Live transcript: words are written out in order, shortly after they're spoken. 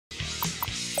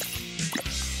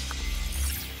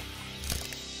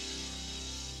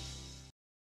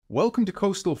Welcome to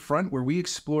Coastal Front, where we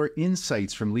explore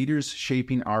insights from leaders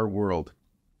shaping our world.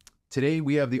 Today,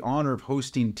 we have the honor of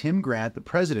hosting Tim Grant, the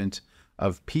president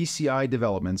of PCI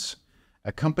Developments,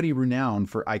 a company renowned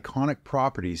for iconic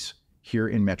properties here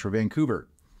in Metro Vancouver.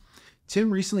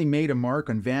 Tim recently made a mark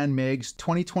on Van Meg's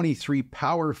 2023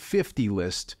 Power 50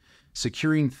 list,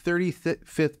 securing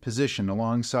 35th position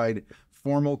alongside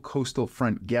former Coastal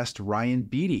Front guest Ryan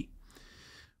Beatty.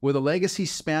 With a legacy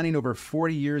spanning over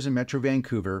 40 years in Metro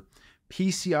Vancouver,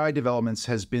 PCI Developments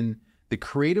has been the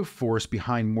creative force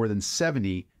behind more than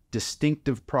 70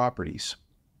 distinctive properties.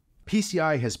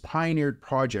 PCI has pioneered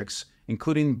projects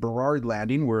including Burrard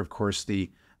Landing, where of course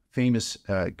the famous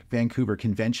Vancouver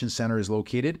Convention Center is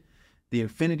located, the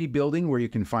Infinity Building, where you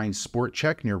can find Sport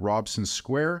Check near Robson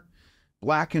Square,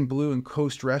 Black and Blue and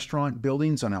Coast Restaurant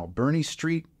buildings on Alberni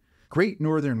Street, Great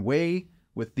Northern Way,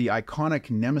 with the iconic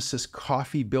Nemesis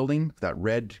Coffee Building, that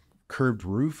red curved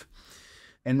roof,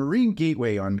 and Marine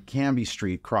Gateway on Cambie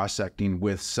Street, cross-secting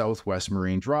with Southwest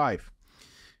Marine Drive.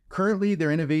 Currently,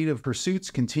 their innovative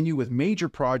pursuits continue with major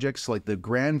projects like the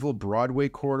Granville Broadway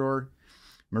Corridor,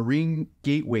 Marine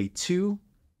Gateway 2,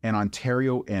 and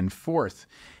Ontario and 4th.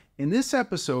 In this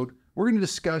episode, we're going to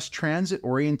discuss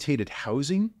transit-orientated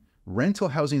housing, rental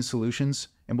housing solutions,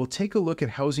 and we'll take a look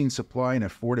at housing supply and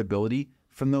affordability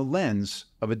from the lens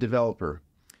of a developer.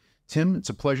 Tim, it's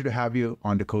a pleasure to have you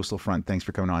on to Coastal Front. Thanks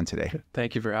for coming on today.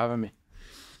 Thank you for having me.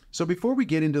 So before we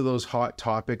get into those hot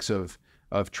topics of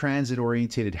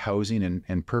transit-oriented housing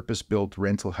and purpose-built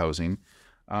rental housing,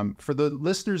 for the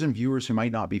listeners and viewers who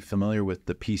might not be familiar with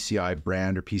the PCI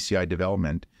brand or PCI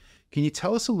development, can you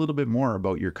tell us a little bit more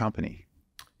about your company?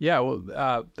 Yeah,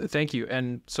 well, thank you.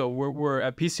 And so we're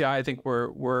at PCI. I think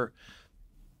we're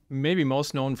maybe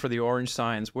most known for the orange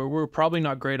signs. We're probably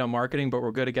not great on marketing, but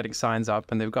we're good at getting signs up,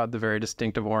 and they've got the very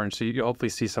distinctive orange. So you hopefully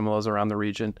see some of those around the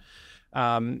region.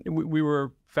 We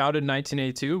were founded in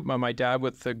 1982. My dad,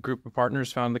 with a group of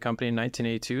partners, founded the company in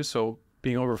 1982. So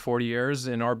being over 40 years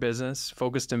in our business,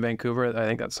 focused in Vancouver, I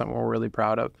think that's something we're really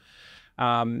proud of.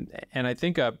 And I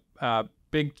think a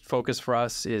big focus for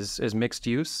us is mixed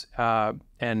use,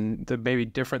 and maybe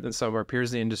different than some of our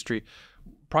peers in the industry.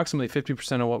 Approximately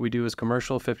 50% of what we do is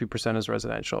commercial, 50% is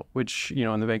residential, which,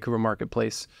 in the Vancouver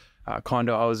marketplace,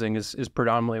 condo housing is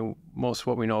predominantly most of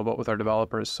what we know about with our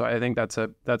developers. So I think that's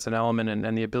an element,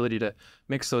 and the ability to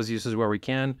mix those uses where we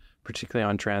can, particularly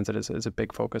on transit, is a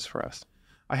big focus for us.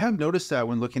 I have noticed that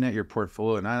when looking at your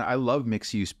portfolio, and I love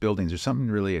mixed-use buildings. There's something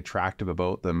really attractive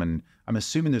about them, and I'm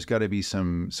assuming there's got to be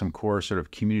some core sort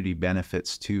of community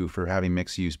benefits too for having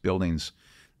mixed-use buildings.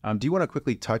 Do you want to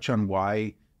quickly touch on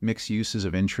why mixed use is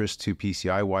of interest to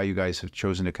PCI, why you guys have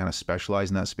chosen to kind of specialize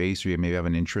in that space, or you maybe have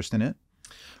an interest in it?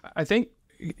 I think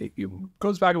it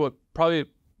goes back to probably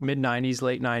mid-90s,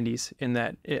 late 90s, in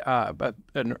that a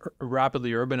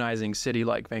rapidly urbanizing city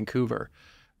like Vancouver,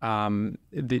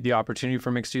 the opportunity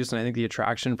for mixed use, and I think the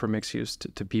attraction for mixed use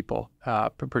to people,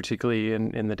 particularly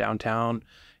in the downtown,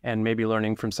 and maybe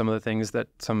learning from some of the things that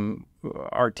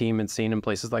our team had seen in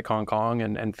places like Hong Kong,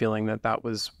 and feeling that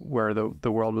was where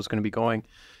the world was going to be going.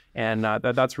 And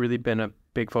that's really been a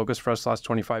big focus for us the last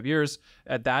 25 years.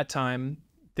 At that time,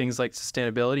 things like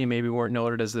sustainability maybe weren't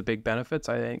noted as the big benefits.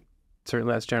 I think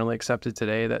certainly that's generally accepted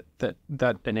today,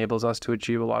 that enables us to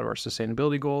achieve a lot of our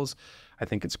sustainability goals. I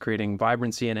think it's creating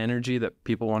vibrancy and energy that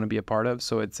people want to be a part of.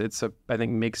 So I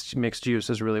think mixed use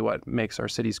is really what makes our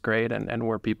cities great, and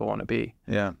where people want to be.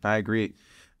 Yeah, I agree.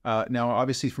 Now,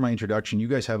 obviously, for my introduction, you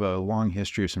guys have a long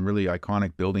history of some really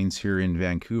iconic buildings here in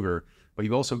Vancouver, but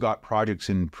you've also got projects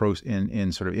in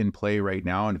play right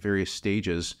now in various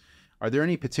stages. Are there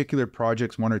any particular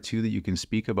projects, one or two, that you can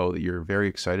speak about that you're very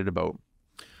excited about?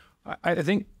 I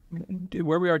think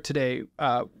where we are today,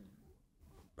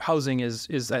 housing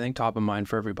is I think top of mind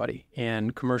for everybody,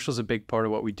 and commercial is a big part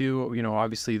of what we do.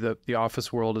 Obviously the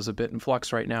office world is a bit in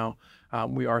flux right now.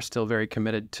 We are still very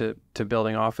committed to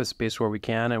building office space where we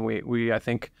can,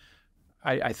 and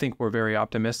I think we're very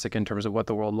optimistic in terms of what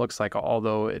the world looks like.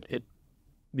 Although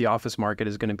the office market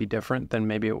is going to be different than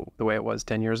maybe the way it was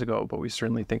 10 years ago, but we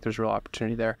certainly think there's real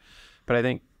opportunity there. But I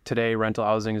think today rental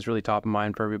housing is really top of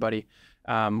mind for everybody.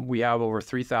 We have over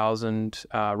 3,000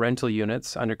 rental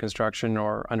units under construction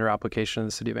or under application in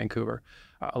the city of Vancouver,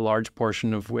 a large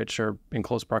portion of which are in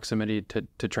close proximity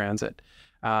to transit.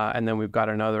 And then we've got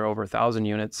another over 1,000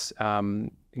 units,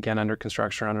 again, under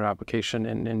construction or under application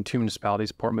in two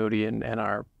municipalities, Port Moody and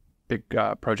our big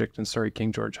project in Surrey,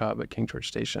 King George Hub at King George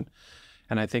Station.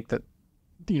 And I think that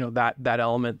that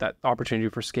element, that opportunity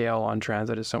for scale on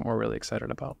transit is something we're really excited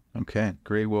about. Okay,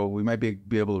 great. Well, we might be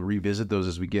able to revisit those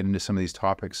as we get into some of these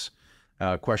topics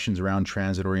questions around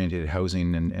transit-oriented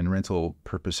housing and rental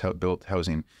purpose-built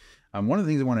housing. One of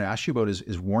the things I want to ask you about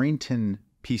is Warrington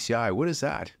PCI. What is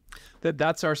that?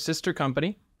 That's our sister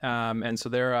company, and so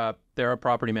they're a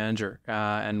property manager,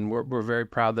 and we're very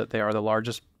proud that they are the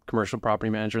largest commercial property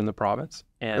manager in the province.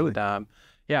 And Really?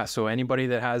 yeah, so anybody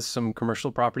that has some commercial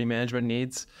property management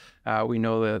needs, we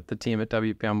know that the team at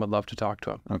WPM would love to talk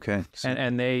to them. Okay. So,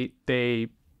 And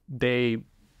they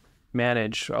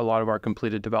manage a lot of our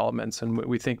completed developments, and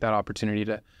we think that opportunity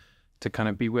to kind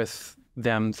of be with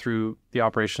them through the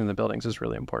operation of the buildings is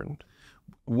really important.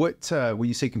 what when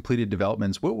you say completed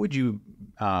developments, what would you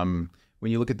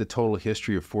when you look at the total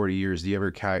history of 40 years, do you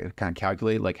ever kind of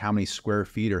calculate like how many square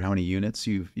feet or how many units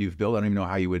you've built? I don't even know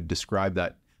how you would describe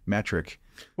that metric.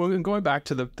 Well, and going back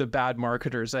to the bad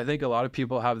marketers, I think a lot of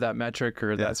people have that metric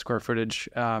or that square footage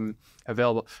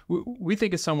available. We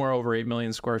think it's somewhere over 8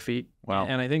 million square feet. Wow.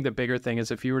 And I think the bigger thing is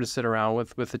if you were to sit around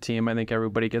with the team, I think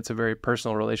everybody gets a very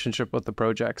personal relationship with the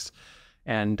projects.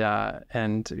 And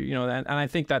you know, and I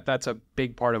think that's a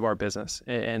big part of our business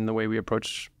and the way we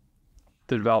approach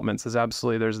the developments is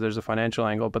absolutely there's a financial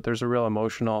angle, but there's a real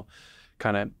emotional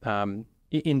kind of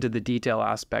into the detail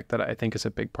aspect that I think is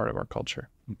a big part of our culture.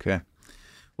 Okay.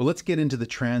 Well, let's get into the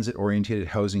transit-oriented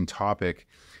housing topic.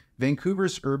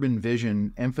 Vancouver's urban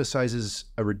vision emphasizes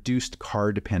a reduced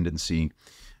car dependency.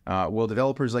 While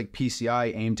developers like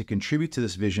PCI aim to contribute to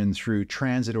this vision through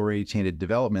transit-oriented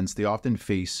developments, they often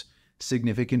face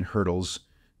significant hurdles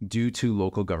due to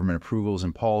local government approvals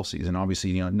and policies. And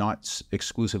obviously, you know, not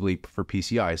exclusively for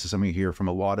PCI. So something you hear from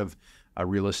a lot of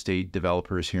real estate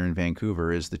developers here in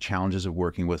Vancouver is the challenges of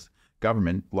working with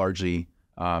government, largely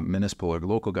municipal or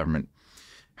local government.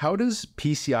 How does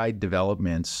PCI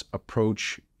Developments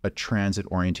approach a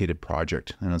transit-oriented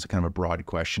project? I know it's kind of a broad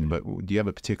question, but do you have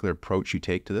a particular approach you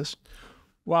take to this?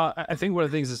 Well, I think one of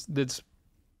the things that's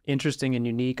interesting and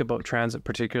unique about transit,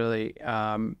 particularly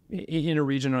in a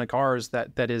region like ours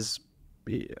that is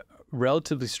a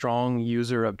relatively strong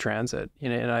user of transit,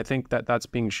 and I think that's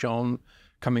being shown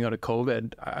coming out of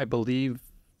COVID. I believe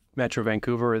Metro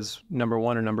Vancouver is number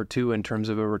 1 or number 2 in terms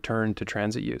of a return to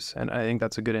transit use. And I think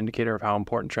that's a good indicator of how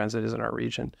important transit is in our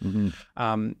region.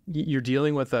 Mm-hmm. You're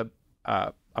dealing with a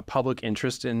public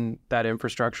interest in that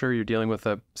infrastructure. You're dealing with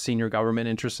a senior government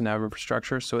interest in that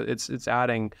infrastructure. So it's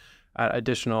adding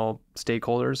additional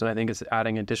stakeholders, and I think it's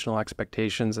adding additional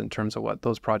expectations in terms of what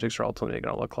those projects are ultimately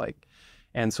going to look like.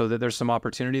 And so that there's some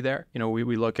opportunity there. You know,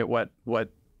 we look at what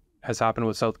has happened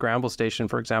with South Granville Station,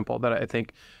 for example, that I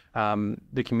think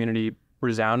the community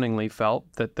resoundingly felt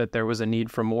that there was a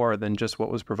need for more than just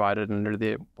what was provided under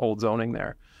the old zoning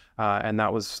there. And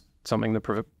that was something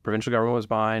the provincial government was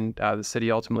behind, the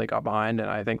city ultimately got behind, and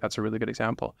I think that's a really good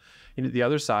example. You know, the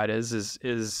other side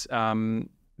is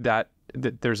that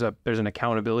there's an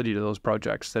accountability to those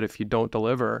projects, that if you don't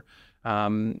deliver,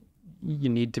 you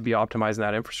need to be optimizing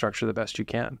that infrastructure the best you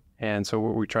can. And so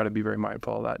we try to be very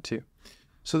mindful of that too.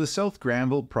 So the South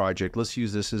Granville project, let's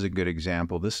use this as a good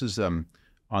example. This is on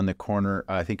the corner,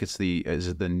 I think it's the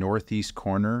northeast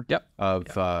corner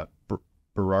of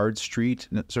Burrard Street.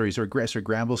 Sorry,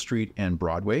 Granville Street and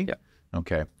Broadway. Yep.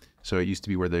 Okay. So it used to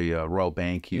be where the Royal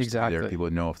Bank used to be there. People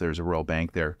would know if there's a Royal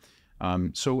Bank there.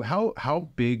 So how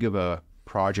big of a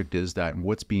project is that, and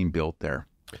what's being built there?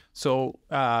 So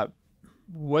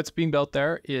what's being built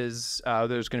there is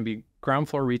there's going to be ground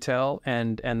floor retail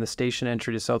and the station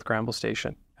entry to South Granville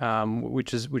Station,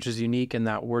 which is unique in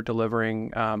that we're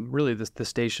delivering really the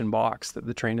station box that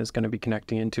the train is going to be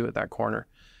connecting into at that corner.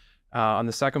 On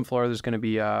the second floor, there's going to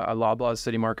be a Loblaws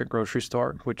City Market grocery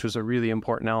store, which was a really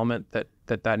important element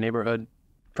that neighborhood,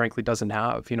 frankly, doesn't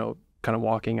have. You know, kind of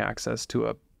walking access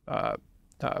to a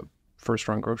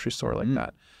first-run grocery store like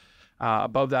that.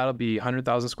 Above that'll be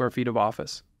 100,000 square feet of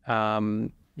office.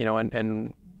 You know,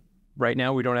 and right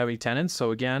now we don't have any tenants,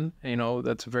 so again, you know,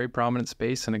 that's a very prominent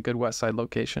space and a good west side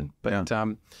location. But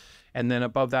and then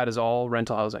above that is all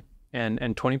rental housing, and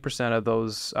 20% of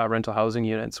those rental housing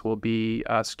units will be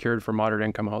secured for moderate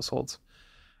income households.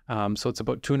 So it's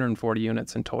about 240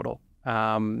 units in total.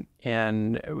 And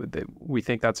we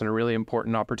think that's a really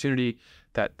important opportunity,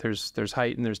 that there's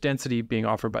height and there's density being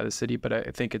offered by the city, but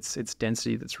I think it's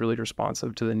density that's really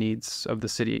responsive to the needs of the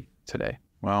city today.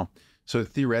 Wow. So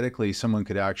theoretically, someone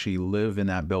could actually live in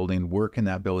that building, work in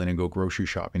that building, and go grocery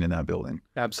shopping in that building.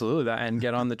 Absolutely, and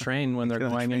get on the train when they're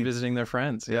going and visiting their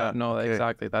friends. Yeah, no, okay.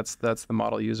 Exactly. That's the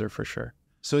model user for sure.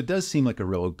 So it does seem like a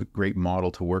real great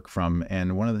model to work from.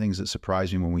 And one of the things that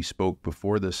surprised me when we spoke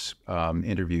before this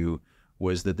interview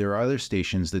was that there are other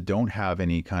stations that don't have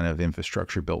any kind of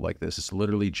infrastructure built like this. It's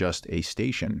literally just a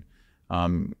station.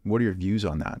 What are your views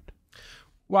on that?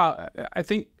 Well, I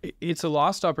think it's a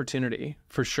lost opportunity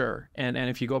for sure. And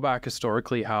if you go back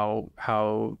historically,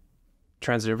 how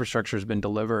transit infrastructure has been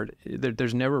delivered,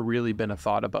 there's never really been a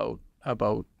thought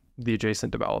about the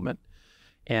adjacent development.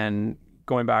 And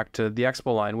going back to the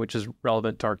Expo line, which is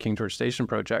relevant to our King George Station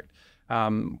project,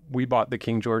 we bought the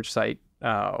King George site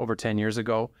over 10 years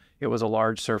ago. It was a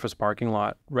large surface parking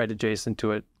lot right adjacent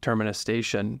to a terminus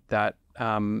station that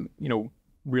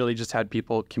really just had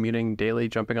people commuting daily,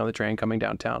 jumping on the train, coming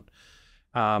downtown.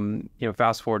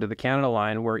 Fast forward to the Canada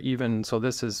line, where so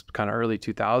this is kind of early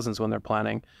 2000s when they're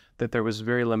planning, that there was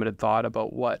very limited thought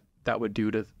about what that would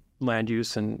do to land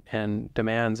use and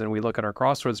demands. And we look at our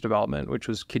Crossroads development, which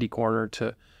was kitty corner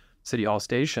to City Hall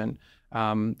Station.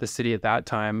 The city at that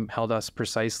time held us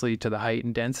precisely to the height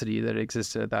and density that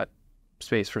existed at that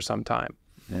space for some time.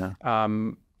 Yeah.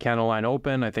 Canada line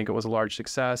open, I think it was a large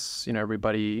success.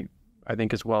 Everybody, I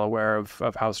think, is well aware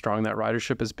of how strong that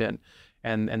ridership has been.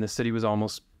 And the city was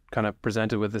almost kind of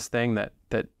presented with this thing that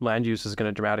land use is going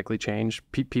to dramatically change.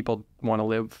 People want to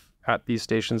live at these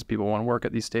stations. People want to work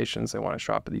at these stations. They want to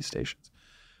shop at these stations.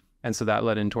 And so that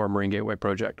led into our Marine Gateway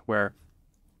project, where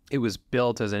it was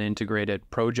built as an integrated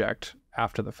project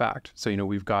after the fact. So,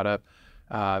 we've got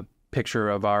a picture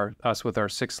of us with our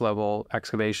 6th level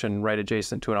excavation right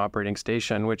adjacent to an operating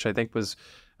station, which I think was,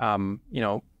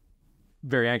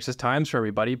 very anxious times for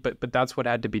everybody, but that's what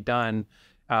had to be done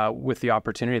with the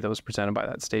opportunity that was presented by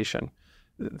that station.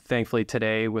 Thankfully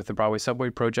today with the Broadway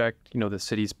Subway project, the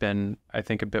city's been, I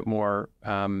think, a bit more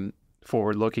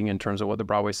forward-looking in terms of what the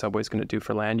Broadway Subway is going to do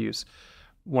for land use.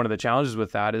 One of the challenges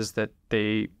with that is that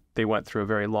they went through a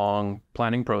very long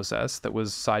planning process that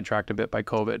was sidetracked a bit by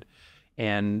COVID,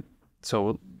 and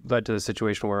so led to the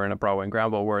situation where we're in a Broadway and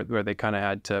Granville where they kind of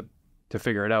had to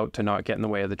figure it out to not get in the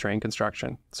way of the train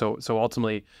construction. So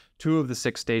ultimately, 2 of the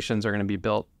 6 stations are going to be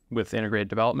built with integrated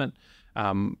development.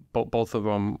 Both of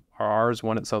them are ours,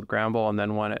 one at South Granville and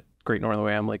then one at Great Northern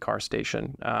Way Emily Car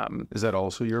Station. Is that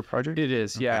also your project? It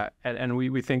is, okay. Yeah. And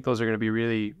we think those are going to be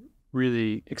really,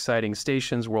 really exciting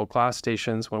stations, world-class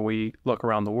stations. When we look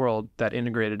around the world, that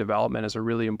integrated development is a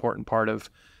really important part of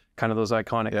kind of those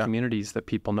iconic communities that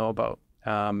people know about.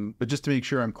 But just to make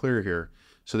sure I'm clear here,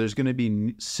 so there's going to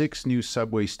be 6 new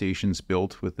subway stations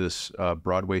built with this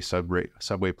Broadway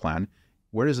subway plan.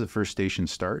 Where does the first station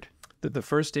start? The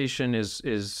first station is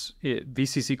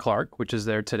VCC Clark, which is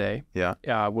there today. Yeah.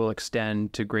 Will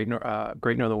extend to Great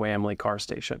Northern Way Emily Car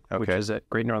Station, which is at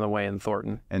Great Northern Way in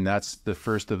Thornton. And that's the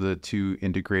first of the 2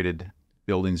 integrated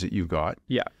buildings that you've got.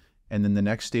 Yeah. And then the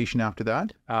next station after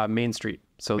that? Main Street.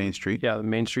 So Main Street. Yeah, the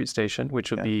Main Street station,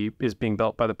 which is being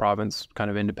built by the province,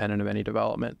 kind of independent of any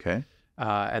development. Okay.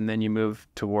 And then you move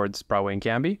towards Broadway and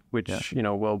Cambie, which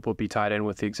will be tied in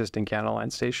with the existing Canada Line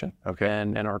station. Okay.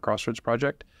 And our Crossroads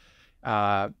project.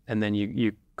 And then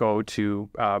you go to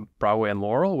Broadway and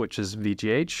Laurel, which is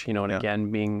VGH, and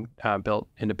again being built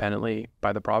independently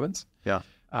by the province. Yeah.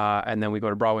 And then we go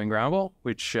to Broadway and Granville,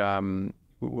 which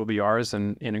will be ours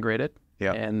and integrated.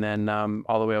 Yeah. And then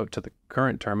all the way out to the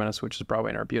current terminus, which is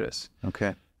Broadway and Arbutus.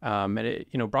 Okay. And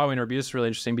Broadway and Arbutus is really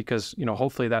interesting because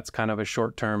hopefully that's kind of a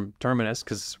short-term terminus,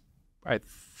 because I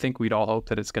think we'd all hope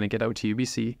that it's going to get out to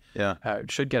UBC. Yeah.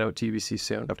 It should get out to UBC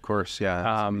soon. Of course.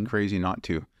 Yeah. It's crazy not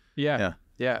to. Yeah.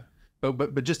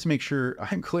 But just to make sure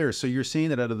I'm clear, so you're saying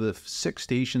that out of the 6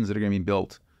 stations that are going to be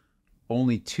built,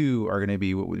 only 2 are going to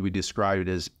be what we described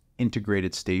as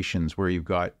integrated stations, where you've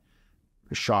got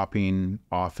shopping,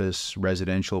 office,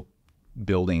 residential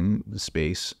building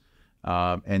space,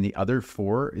 and the other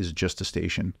 4 is just a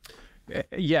station.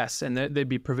 Yes, and there'd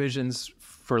be provisions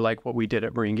for like what we did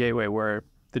at Marine Gateway, where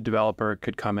the developer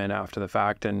could come in after the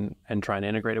fact and try and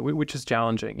integrate it, which is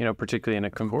challenging, particularly in a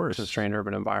constrained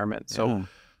urban environment. So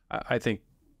I think.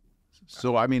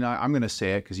 So, I mean, I'm going to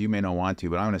say it because you may not want to,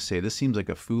 but I'm going to say this seems like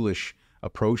a foolish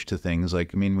approach to things.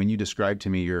 Like, I mean, when you described to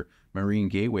me your Marine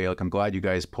Gateway, like, I'm glad you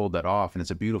guys pulled that off, and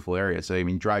it's a beautiful area. So, I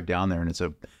mean, drive down there and it's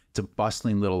a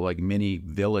bustling little like mini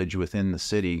village within the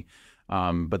city.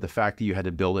 But the fact that you had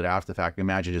to build it after the fact,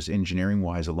 imagine just engineering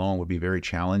wise alone would be very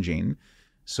challenging.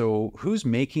 So who's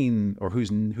making, or who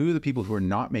are the people who are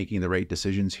not making the right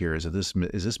decisions here? Is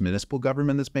this municipal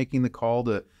government that's making the call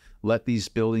to let these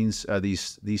buildings,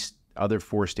 these other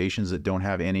 4 stations that don't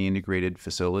have any integrated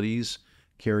facilities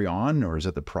carry on, or is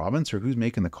it the province, or who's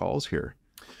making the calls here?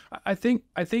 I think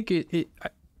it's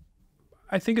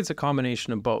a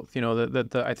combination of both.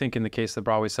 I think in the case of the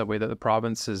Broadway subway, that the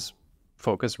province's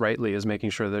focus rightly is making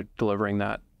sure they're delivering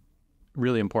that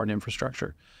really important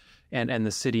infrastructure. And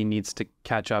the city needs to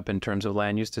catch up in terms of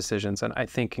land use decisions. And I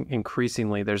think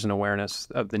increasingly there's an awareness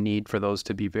of the need for those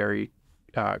to be very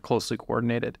closely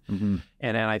coordinated. Mm-hmm.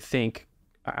 And I think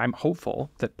I'm hopeful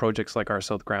that projects like our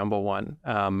South Granville one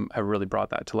have really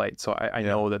brought that to light. So I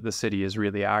know that the city is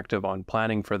really active on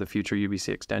planning for the future UBC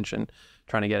extension,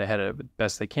 trying to get ahead of it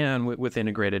best they can with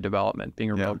integrated development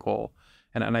being a real goal.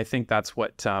 And I think that's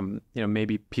what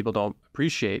maybe people don't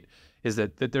appreciate is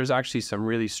that there's actually some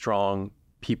really strong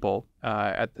people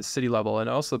at the city level and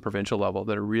also the provincial level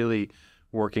that are really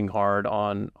working hard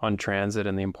on transit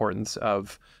and the importance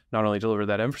of not only deliver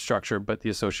that infrastructure, but the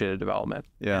associated development.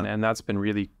 Yeah. And that's been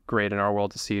really great in our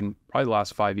world to see in probably the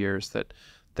last 5 years that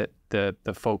the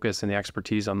focus and the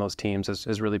expertise on those teams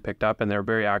has really picked up, and they're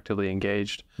very actively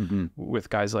engaged with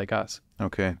guys like us.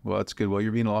 Okay. Well, that's good. Well,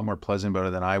 you're being a lot more pleasant about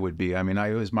it than I would be. I mean,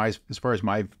 as far as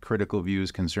my critical view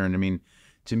is concerned, I mean,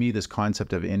 to me, this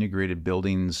concept of integrated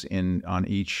buildings on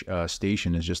each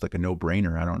station is just like a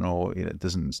no-brainer. I don't know,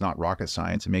 it's not rocket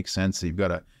science. It makes sense. You've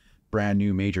got a brand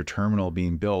new major terminal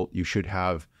being built. You should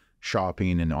have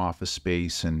shopping and office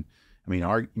space, and I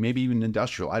mean, maybe even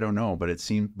industrial. I don't know, but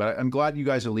I'm glad you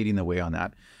guys are leading the way on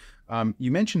that.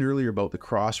 You mentioned earlier about the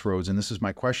crossroads, and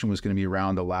my question was going to be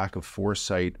around the lack of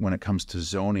foresight when it comes to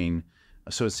zoning.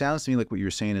 So it sounds to me like what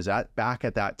you're saying is that back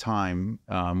at that time,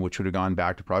 which would have gone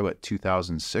back to probably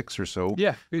 2006 or so.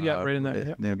 Yeah, right in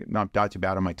there. Yeah. Not too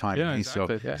bad on my time. Yeah,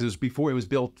 exactly. So, it was before it was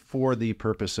built for the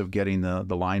purpose of getting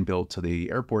the line built to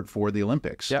the airport for the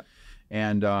Olympics. Yep.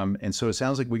 And so it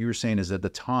sounds like what you were saying is at the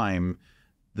time,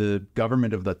 the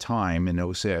government of the time in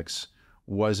 2006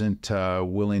 wasn't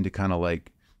willing to kind of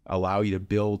like allow you to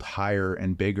build higher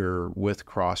and bigger with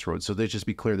crossroads. So let's just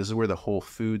be clear, this is where the Whole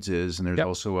Foods is, and there's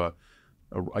also a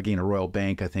Royal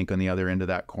Bank, I think, on the other end of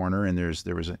that corner, and there was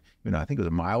I think it was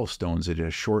a Milestones that did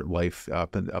a short life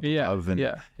up above. And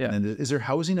is there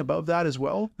housing above that as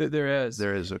well? There is.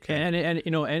 Okay. And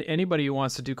anybody who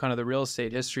wants to do kind of the real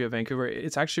estate history of Vancouver,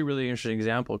 it's actually a really interesting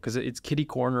example because it's kitty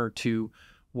corner to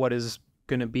what is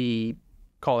going to be,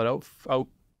 call it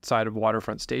outside of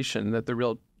Waterfront Station, that the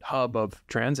real hub of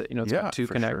transit. It's got two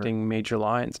connecting major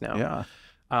lines now.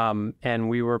 Yeah. And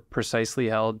we were precisely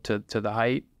held to the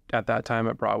height at that time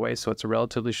at Broadway, so it's a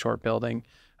relatively short building.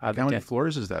 How many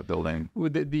floors is that building?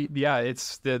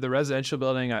 It's the residential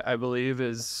building. I believe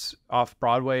is off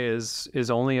Broadway is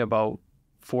only about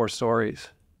 4 stories.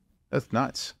 That's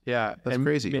nuts. Yeah, that's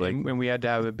crazy. When we had to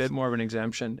have a bit more of an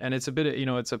exemption, and it's a bit of,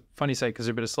 it's a funny site because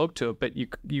there's a bit of slope to it. But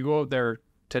you go out there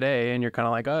today and you're kind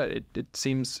of like, it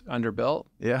seems underbuilt.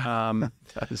 Yeah, it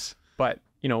does. But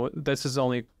this is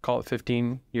only, call it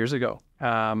 15 years ago,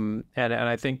 and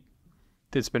I think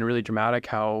it's been really dramatic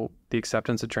how the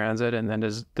acceptance of transit and then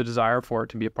the desire for it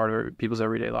to be a part of people's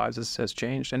everyday lives has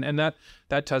changed. And that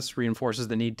just reinforces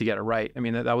the need to get it right. I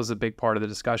mean, that was a big part of the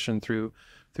discussion through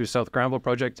South Granville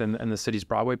project and the city's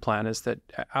Broadway plan, is that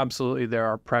absolutely there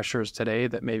are pressures today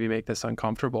that maybe make this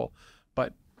uncomfortable,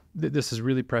 but this is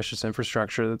really precious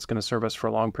infrastructure that's going to serve us for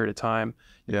a long period of time.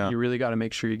 Yeah. You really got to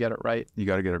make sure you get it right. You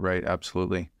got to get it right.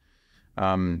 Absolutely.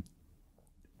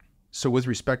 So with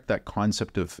respect to that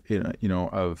concept of,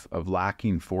 of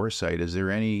lacking foresight, is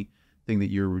there anything that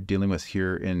you're dealing with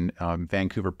here in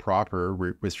Vancouver proper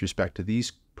with respect to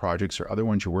these projects or other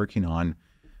ones you're working on,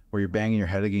 where you're banging your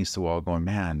head against the wall going,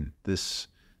 man, these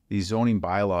zoning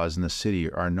bylaws in the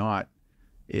city are not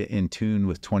in tune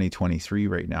with 2023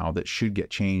 right now, that should get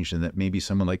changed, and that maybe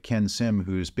someone like Ken Sim,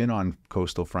 who's been on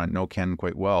Coastal Front, know Ken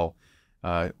quite well,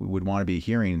 would want to be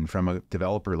hearing from a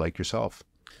developer like yourself?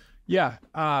 Yeah,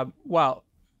 well,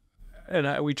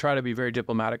 and we try to be very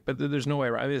diplomatic, but there's no way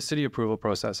around. I mean, the city approval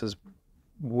process is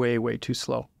way, way too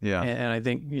slow. Yeah, and I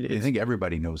think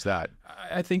everybody knows that.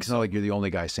 I think so. It's not like you're the only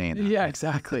guy saying that. Yeah,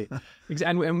 exactly,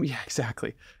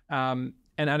 exactly.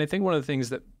 And I think one of the things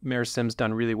that Mayor Sim's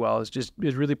done really well is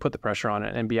really put the pressure on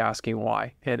it and be asking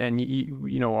why. And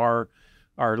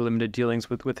our limited dealings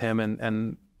with him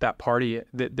and that party,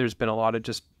 there's been a lot of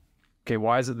just, okay,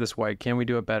 why is it this way? Can we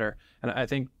do it better? And I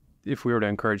think if we were to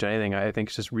encourage anything, I think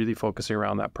it's just really focusing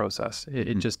around that process.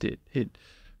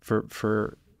 For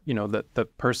the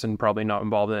person probably not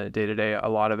involved in it day to day, a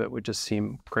lot of it would just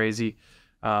seem crazy.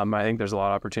 I think there's a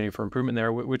lot of opportunity for improvement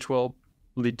there, which will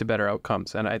lead to better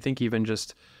outcomes. And I think even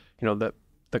just,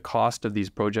 the cost of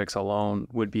these projects alone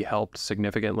would be helped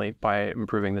significantly by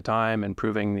improving the time,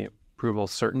 improving the approval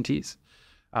certainties,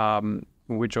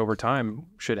 which over time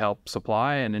should help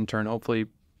supply and in turn, hopefully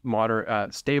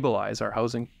stabilize our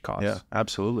housing costs. Yeah,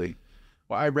 absolutely.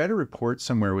 Well, I read a report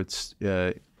somewhere which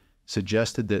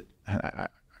suggested that,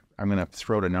 I'm going to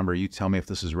throw out a number, you tell me if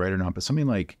this is right or not, but something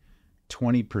like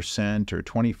 20% or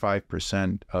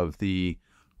 25% of the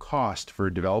cost for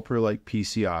a developer like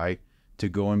PCI to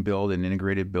go and build an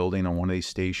integrated building on one of these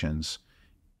stations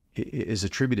is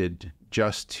attributed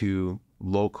just to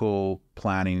local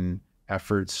planning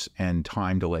efforts and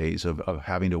time delays of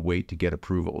having to wait to get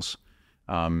approvals.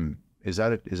 Is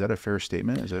that a fair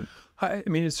statement? Is it? I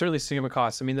mean, it's certainly significant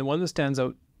costs. I mean, the one that stands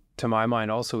out to my mind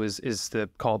also is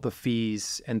called the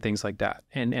fees and things like that.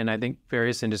 And I think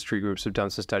various industry groups have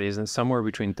done some studies, and somewhere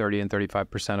between 30 and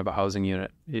 35% of a housing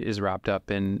unit is wrapped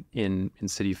up in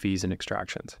city fees and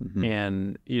extractions. Mm-hmm.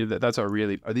 And that's a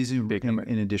really these big number.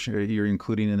 In addition, you're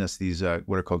including in this these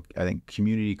what are called, I think,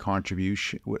 community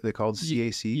contribution. What are they called?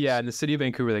 CACs? Yeah, in the city of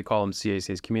Vancouver, they call them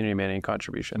CACs, community amenity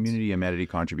contributions. Community amenity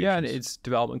contributions. Yeah, and it's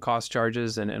development cost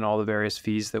charges and all the various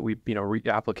fees that we,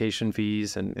 application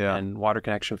fees and water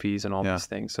connection fees and all these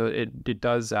things. So it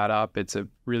does add up. It's a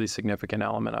really significant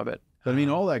element of it. But I mean,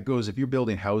 all that goes, if you're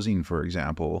building housing, for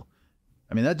example,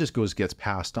 I mean, that just gets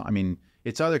passed on. I mean,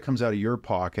 it's either comes out of your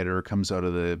pocket or it comes out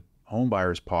of the home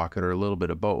buyer's pocket, or a little bit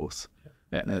of both.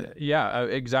 Yeah,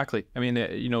 exactly. I mean,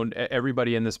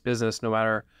 everybody in this business, no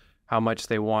matter how much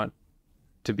they want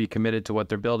to be committed to what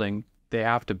they're building, they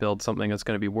have to build something that's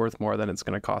going to be worth more than it's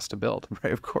going to cost to build.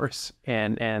 Right, of course.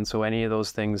 And so any of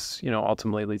those things,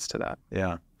 ultimately leads to that.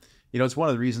 Yeah. It's one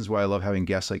of the reasons why I love having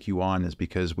guests like you on, is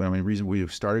because the reason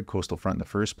we've started Coastal Front in the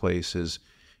first place is,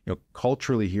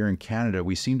 culturally here in Canada,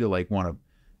 we seem to want to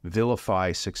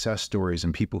vilify success stories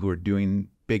and people who are doing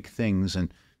big things.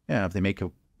 And if they make a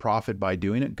profit by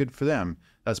doing it, good for them.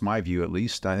 That's my view, at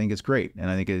least. I think it's great. And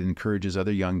I think it encourages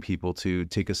other young people to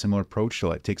take a similar approach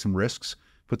to take some risks,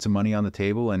 put some money on the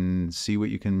table, and see what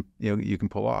you can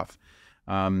pull off.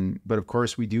 But of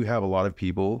course, we do have a lot of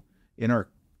people in our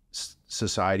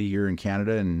society here in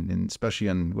Canada, and especially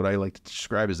on what I like to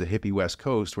describe as the hippie West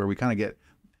Coast, where we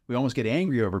almost get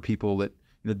angry over people that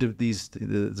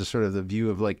the sort of the view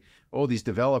of these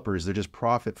developers, they're just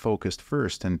profit focused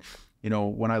first. And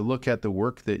when I look at the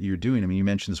work that you're doing, I mean, you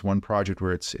mentioned this one project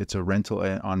where it's a rental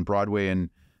on Broadway and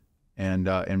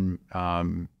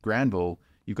Granville.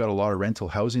 You've got a lot of rental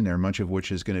housing there, much of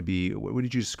which is going to be, what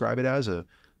did you describe it as,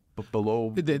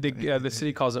 below? The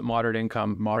city calls it moderate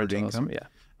income. Moderate income. Yeah.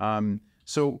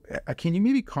 So can you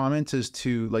maybe comment as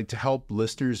to to help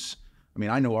listeners? I mean,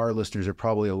 I know our listeners are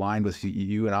probably aligned with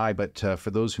you and I, but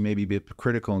for those who may be a bit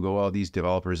critical and go, "Oh, these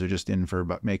developers are just in for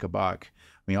make a buck."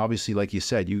 I mean, obviously, like you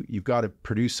said, you've got to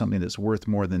produce something that's worth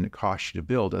more than it costs you to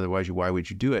build. Otherwise, why would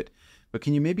you do it? But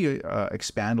can you maybe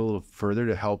expand a little further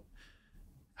to help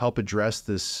address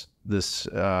this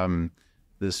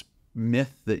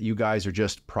myth that you guys are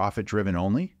just profit driven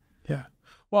only? Yeah.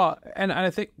 Well, and I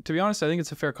think, to be honest, I think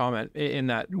it's a fair comment in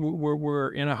that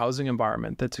we're in a housing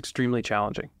environment that's extremely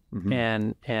challenging. Mm-hmm.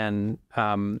 And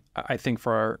I think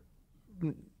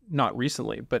not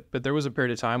recently, but there was a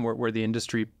period of time where the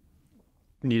industry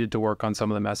needed to work on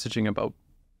some of the messaging about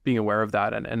being aware of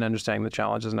that and understanding the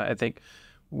challenges. And I think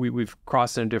we've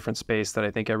crossed in a different space that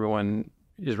I think everyone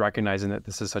is recognizing that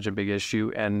this is such a big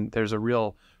issue, and there's a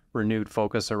real renewed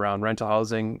focus around rental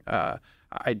housing,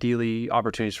 ideally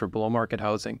opportunities for below market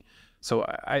housing. So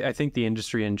I think the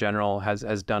industry in general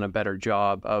has done a better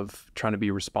job of trying to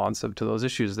be responsive to those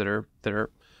issues that are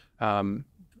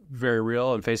very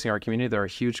real and facing our community. They're a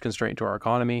huge constraint to our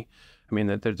economy. I mean,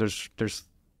 that there's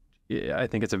I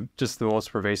think it's just the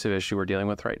most pervasive issue we're dealing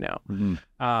with right now.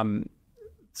 Mm-hmm.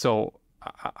 So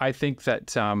I think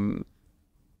that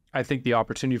I think the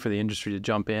opportunity for the industry to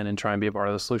jump in and try and be a part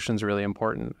of the solution is really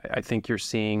important. I think you're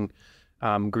seeing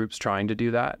groups trying to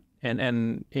do that.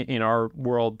 And in our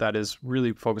world, that is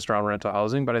really focused around rental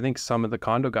housing. But I think some of the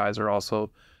condo guys are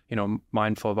also,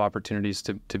 mindful of opportunities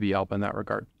to be help in that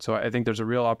regard. So I think there's a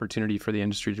real opportunity for the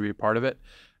industry to be a part of it.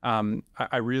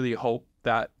 I really hope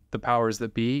that the powers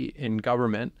that be in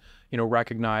government,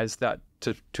 recognize that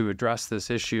to address this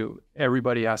issue,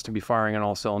 everybody has to be firing on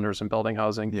all cylinders in building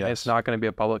housing. Yes. It's not going to be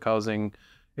a public housing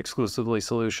exclusively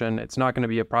solution. It's not going to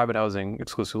be a private housing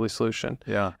exclusively solution.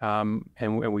 Yeah.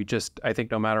 And we just, I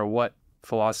think no matter what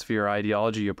philosophy or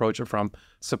ideology you approach it from,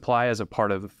 supply is a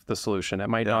part of the solution. It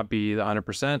might not be the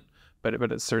 100%, but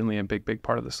it's certainly a big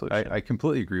part of the solution. I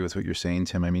completely agree with what you're saying,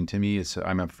 Tim. I mean, to me,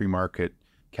 I'm a free market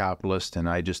capitalist, and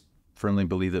I just firmly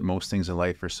believe that most things in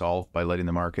life are solved by letting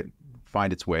the market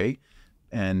find its way.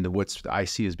 And what I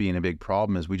see as being a big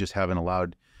problem is we just haven't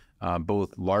allowed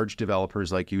both large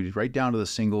developers like you, right down to the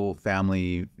single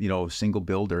family, single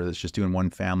builder that's just doing one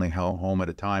family home at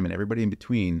a time, and everybody in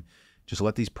between, just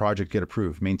let these projects get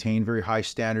approved. Maintain very high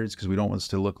standards, because we don't want us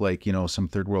to look like, some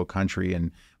third world country,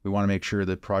 and we want to make sure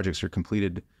that projects are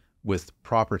completed with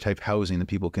proper type housing that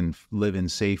people can live in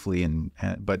safely.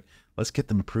 But let's get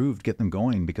them approved, get them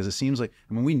going, because it seems like,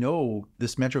 we know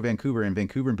this Metro Vancouver, and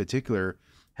Vancouver in particular,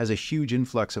 has a huge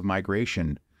influx of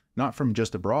migration, not from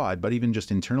just abroad, but even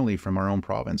just internally from our own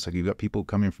province. Like, you've got people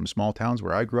coming from small towns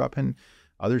where I grew up in,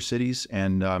 other cities,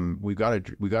 and we got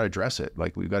to address it.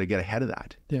 Like, we've got to get ahead of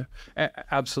that. Yeah,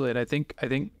 absolutely. And I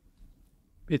think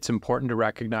it's important to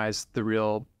recognize the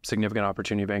real significant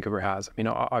opportunity Vancouver has. I mean,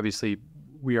 obviously,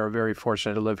 we are very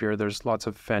fortunate to live here. There's lots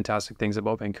of fantastic things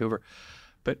about Vancouver,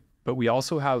 but we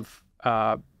also have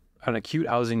an acute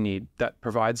housing need that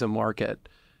provides a market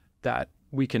that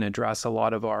we can address a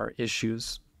lot of our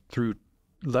issues through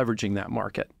leveraging that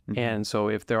market. Mm-hmm. And so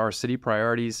if there are city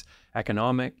priorities,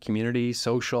 economic, community,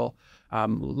 social,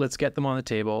 let's get them on the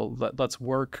table. Let's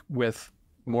work with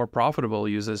more profitable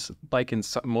uses, like in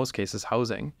most cases,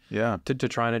 housing, to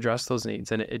try and address those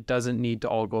needs. And it doesn't need to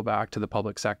all go back to the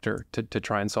public sector to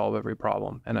try and solve every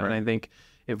problem. And, and I think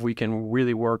if we can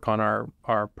really work on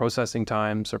our processing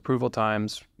times, approval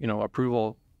times,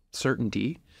 approval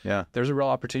certainty, there's a real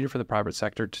opportunity for the private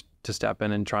sector to step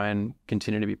in and try and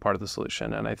continue to be part of the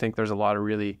solution. And I think there's a lot of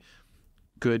really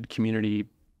good community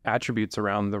attributes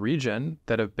around the region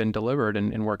that have been delivered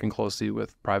in working closely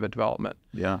with private development.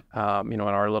 In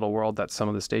our little world, that's some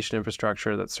of the station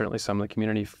infrastructure, that's certainly some of the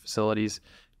community facilities.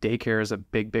 Daycare is a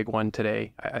big one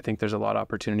today. I think there's a lot of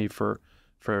opportunity for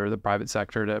the private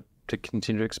sector to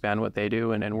continue to expand what they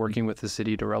do and working with the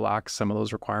city to relax some of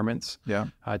those requirements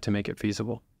to make it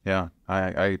feasible. Yeah,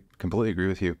 I completely agree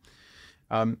with you.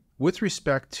 With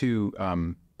respect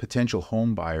to potential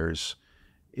home buyers,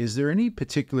 is there any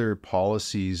particular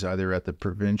policies, either at the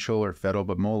provincial or federal,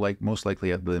 but most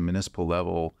likely at the municipal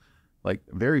level, like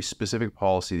very specific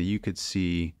policy that you could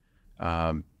see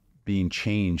being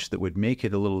changed that would make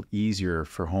it a little easier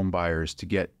for home buyers to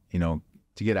get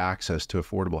access to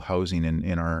affordable housing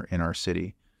in our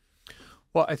city?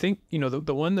 Well, I think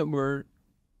the one that we're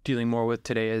dealing more with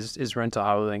today is rental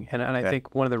housing, and I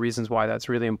think one of the reasons why that's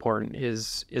really important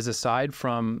is aside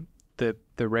from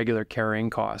the regular carrying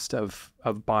cost of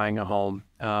buying a home,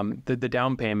 the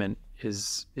down payment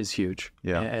is huge.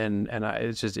 And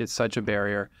it's such a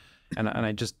barrier, and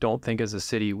I just don't think as a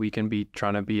city we can be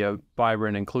trying to be a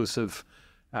vibrant, inclusive,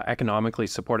 economically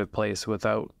supportive place with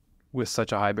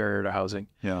such a high barrier to housing.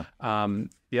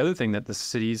 The other thing that the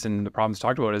cities and the province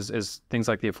talked about is things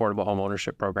like the affordable home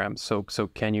ownership program. So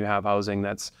can you have housing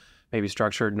that's maybe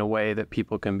structured in a way that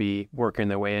people can be working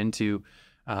their way into?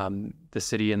 The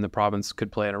city and the province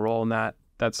could play a role in that.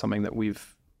 That's something that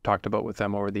we've talked about with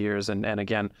them over the years. And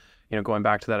again, going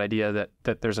back to that idea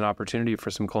that there's an opportunity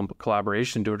for some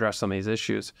collaboration to address some of these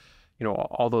issues.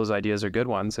 All those ideas are good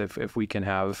ones if we can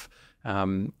have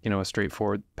a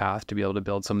straightforward path to be able to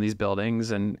build some of these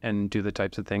buildings and do the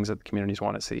types of things that the communities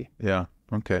want to see. Yeah.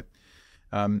 Okay.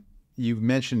 You've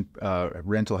mentioned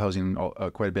rental housing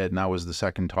quite a bit, and that was the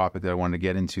second topic that I wanted to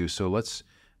get into. So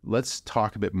let's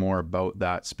talk a bit more about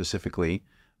that specifically,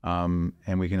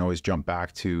 and we can always jump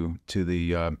back to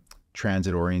the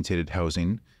transit-oriented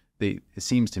housing. It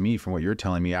seems to me, from what you're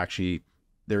telling me, actually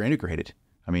they're integrated.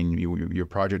 I mean, your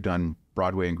project on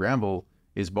Broadway and Granville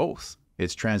is both.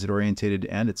 It's transit-oriented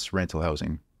and it's rental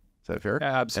housing. Is that fair?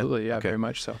 Yeah, absolutely. Yeah, okay. Very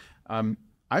much so.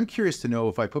 I'm curious to know,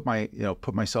 if I put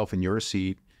myself in your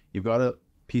seat. You've got a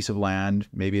piece of land,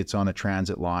 maybe it's on a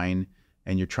transit line,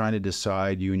 and you're trying to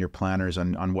decide, you and your planners,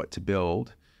 on what to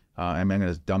build. I'm going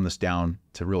to dumb this down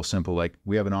to real simple. Like,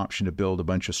 we have an option to build a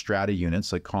bunch of strata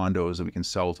units, like condos that we can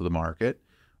sell to the market,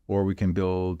 or we can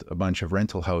build a bunch of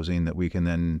rental housing that we can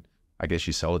then, I guess,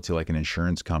 you sell it to like an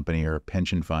insurance company or a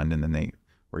pension fund, and then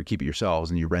or you keep it yourselves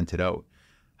and you rent it out.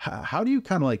 How do you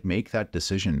kind of like make that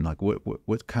decision? Like,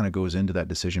 what kind of goes into that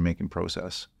decision-making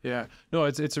process? Yeah, no,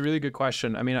 it's a really good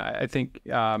question. I mean, I think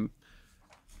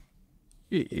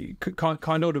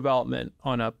condo development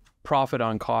on a profit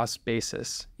on cost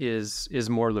basis is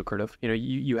more lucrative.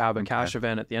 You have a cash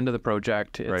event at the end of the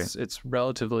project. It's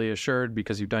relatively assured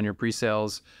because you've done your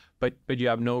pre-sales, but you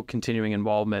have no continuing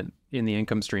involvement in the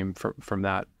income stream from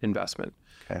that investment.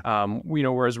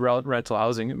 Whereas rental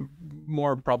housing,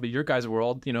 more probably your guys'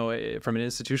 world, from an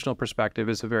institutional perspective,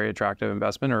 is a very attractive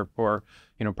investment, or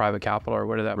private capital or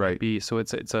whatever that might be. So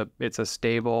it's a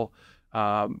stable,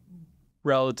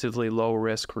 relatively low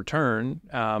risk return,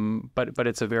 but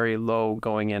it's a very low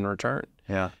going in return.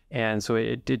 And so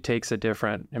it takes a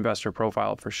different investor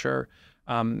profile for sure.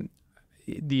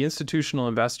 The institutional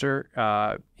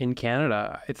investor in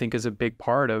Canada, I think, is a big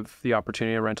part of the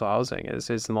opportunity of rental housing. Is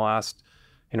in the last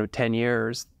 10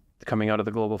 years, coming out of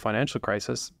the global financial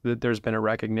crisis, that there's been a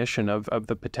recognition of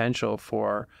the potential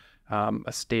for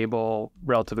a stable,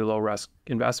 relatively low risk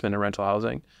investment in rental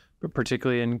housing, but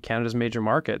particularly in Canada's major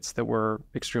markets that were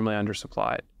extremely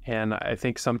undersupplied. And I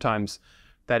think sometimes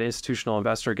that institutional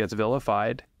investor gets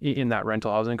vilified in that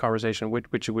rental housing conversation,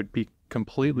 which would be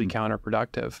completely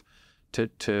counterproductive to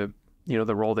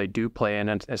the role they do play in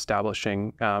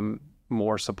establishing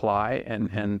more supply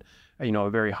and a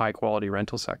very high quality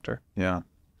rental sector. Yeah.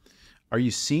 Are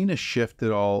you seeing a shift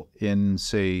at all in,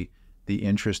 say, the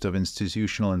interest of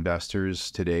institutional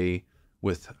investors today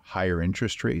with higher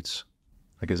interest rates?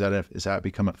 Like, is that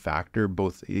become a factor,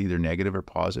 both either negative or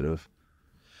positive?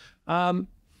 I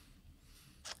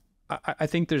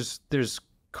think there's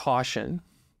caution,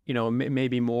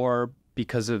 maybe more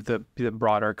because of the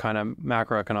broader kind of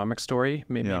macroeconomic story,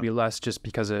 maybe less just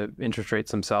because of interest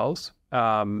rates themselves.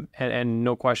 And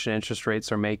no question, interest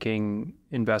rates are making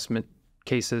investment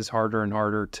cases harder and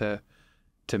harder to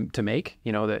make.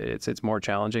 That it's more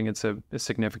challenging. It's a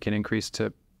significant increase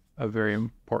to a very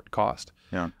important cost.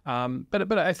 Yeah.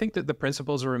 But I think that the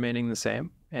principles are remaining the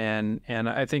same, and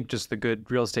I think just the good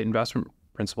real estate investment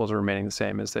principles are remaining the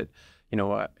same. Is that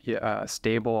a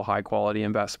stable, high quality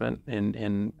investment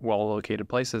in well located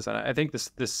places, and I think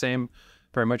this same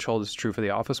very much holds true for the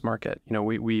office market.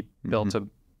 We built a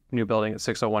new building at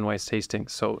 601 West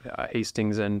Hastings, so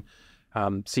Hastings and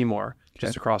Seymour,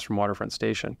 just across from Waterfront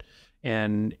Station,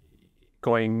 and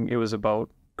it was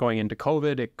about going into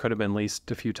COVID. It could have been leased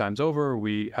a few times over.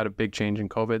 We had a big change in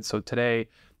COVID, so today,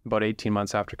 about 18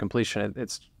 months after completion,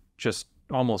 it's just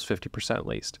almost 50%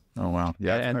 leased. Oh wow!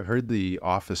 Yeah, and I've heard the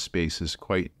office space is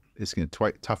it's a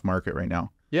tough market right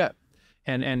now. Yeah,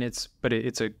 and it's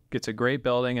a great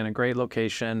building and a great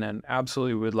location, and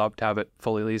absolutely would love to have it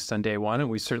fully leased on day one, and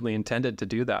we certainly intended to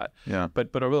do that. Yeah.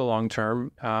 But over the long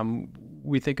term,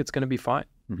 we think it's going to be fine,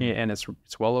 and it's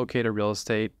well located real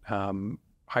estate,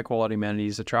 high quality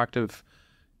amenities, attractive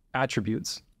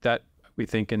attributes that we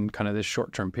think in kind of this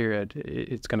short-term period,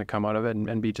 it's going to come out of it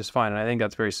and be just fine. And I think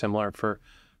that's very similar for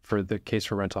the case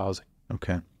for rental housing.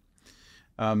 Okay.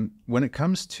 When it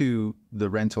comes to the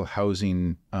rental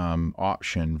housing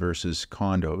option versus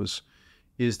condos,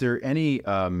 is there any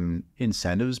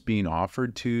incentives being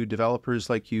offered to developers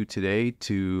like you today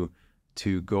to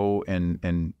go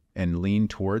and lean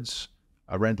towards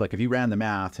a rent? Like if you ran the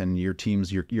math and your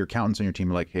accountants on your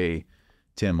team are like, hey,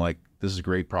 Tim, like this is a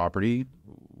great property.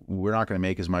 We're not going to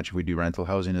make as much if we do rental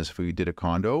housing as if we did a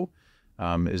condo.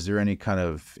 Is there any kind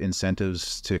of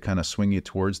incentives to kind of swing you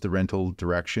towards the rental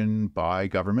direction by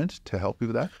government to help you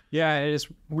with that? Yeah, it is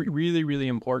really, really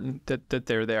important that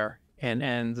they're there.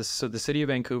 So the city of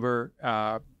Vancouver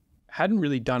hadn't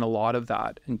really done a lot of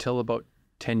that until about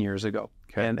 10 years ago.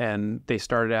 Okay. And they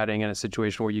started adding in a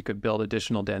situation where you could build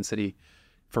additional density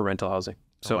for rental housing.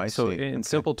 So in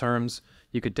simple terms,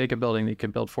 you could take a building that you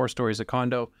could build 4 stories of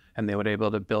condo, and they would be able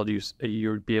to build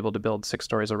you'd be able to build 6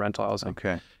 stories of rental housing.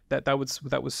 Okay. That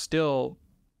was still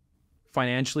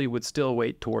financially would still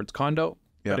weight towards condo,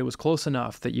 but it was close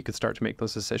enough that you could start to make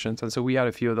those decisions. And so we had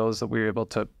a few of those that we were able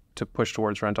to push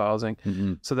towards rental housing.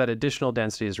 Mm-hmm. So that additional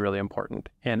density is really important.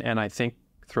 And I think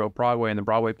throughout Broadway and the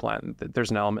Broadway plan,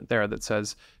 there's an element there that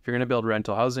says if you're going to build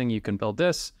rental housing, you can build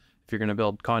this. If you're going to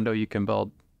build condo, you can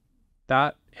build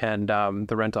that. And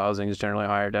the rental housing is generally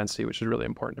higher density, which is really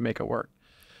important to make it work.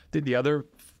 The other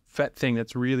thing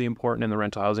that's really important in the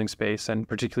rental housing space, and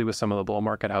particularly with some of the below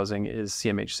market housing, is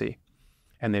CMHC.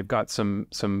 And they've got some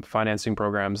financing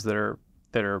programs that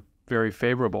are very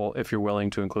favorable if you're willing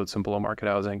to include some below market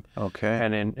housing. Okay.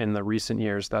 And in the recent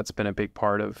years, that's been a big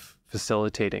part of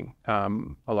facilitating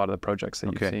a lot of the projects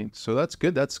that you've seen. So that's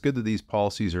good. That's good that these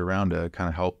policies are around to kind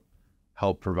of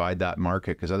help provide that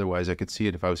market, because otherwise I could see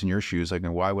it if I was in your shoes. Like,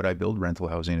 why would I build rental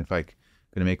housing if I'm going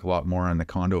to make a lot more on the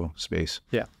condo space?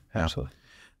 Yeah, absolutely.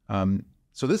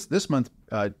 So this month,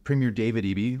 Premier David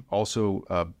Eby, also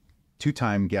a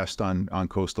 2-time guest on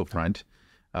Coastal Front,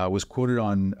 was quoted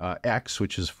on X,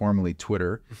 which is formerly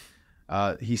Twitter.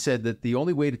 He said that the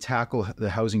only way to tackle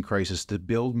the housing crisis is to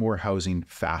build more housing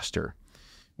faster.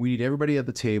 We need everybody at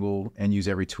the table and use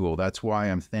every tool. That's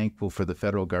why I'm thankful for the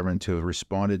federal government to have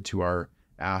responded to our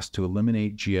ask to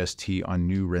eliminate GST on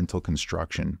new rental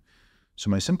construction. So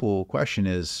my simple question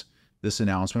is, this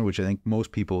announcement, which I think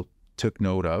most people took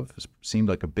note of, seemed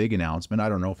like a big announcement. I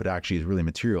don't know if it actually is really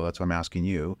material. That's why I'm asking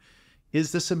you.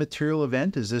 Is this a material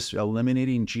event? Is this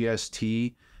eliminating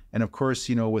GST? And of course,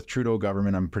 with Trudeau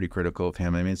government, I'm pretty critical of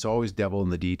him. I mean, it's always devil in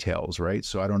the details, right?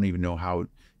 So I don't even know how,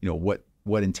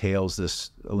 what entails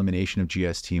this elimination of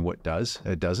GST and what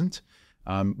doesn't.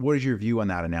 What is your view on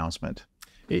that announcement?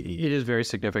 It is very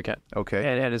significant.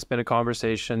 Okay. And it's been a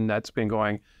conversation that's been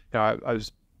going, I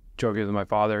was joking with my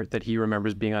father that he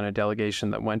remembers being on a delegation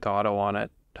that went to Ottawa on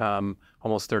it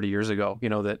almost 30 years ago,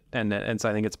 and so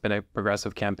I think it's been a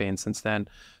progressive campaign since then.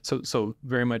 So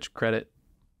very much credit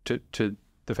to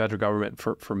the federal government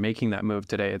for making that move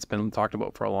today. It's been talked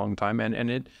about for a long time,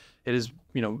 and it is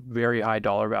very high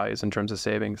dollar values in terms of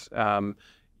savings.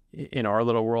 in our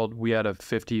little world, we had a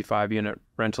 55-unit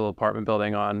rental apartment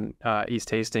building on East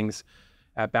Hastings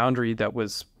at Boundary that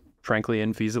was frankly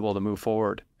infeasible to move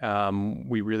forward.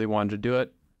 We really wanted to do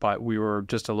it, but we were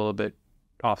just a little bit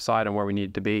offside on where we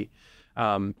needed to be.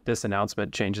 This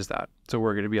announcement changes that. So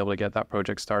we're going to be able to get that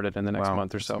project started in the next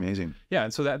month or so. That's amazing. Yeah.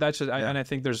 And so that's just, and I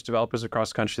think there's developers across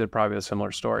the country that probably have a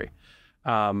similar story.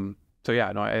 So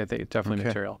yeah, no, I think it's definitely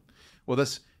material. Well,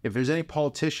 if there's any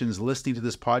politicians listening to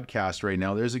this podcast right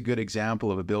now, there's a good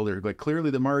example of a builder. Like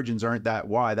clearly the margins aren't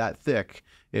that thick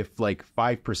if like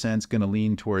 5% is going to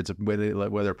lean towards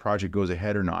whether a project goes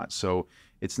ahead or not. So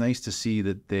it's nice to see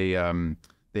that they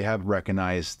have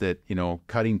recognized that, you know,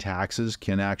 cutting taxes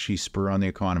can actually spur on the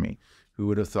economy. Who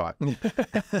would have thought?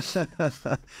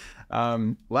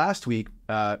 Last week,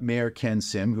 Mayor Ken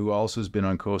Sim, who also has been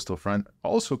on Coastal Front,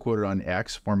 also quoted on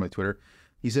X, formerly Twitter,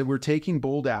 he said, "We're taking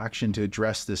bold action to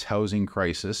address this housing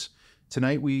crisis.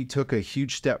 Tonight, we took a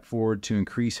huge step forward to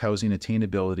increase housing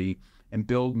attainability and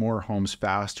build more homes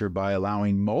faster by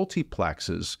allowing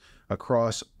multiplexes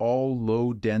across all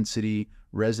low-density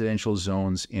residential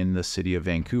zones in the city of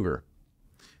Vancouver."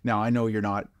 Now, I know you're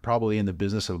not probably in the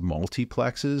business of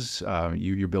multiplexes.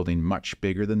 You're building much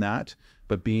bigger than that.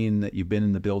 But being that you've been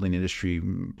in the building industry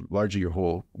largely your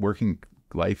whole working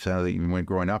life, even when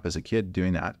growing up as a kid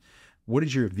doing that, what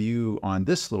is your view on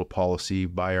this little policy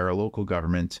by our local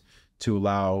government to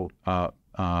allow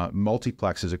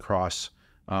multiplexes across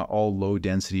all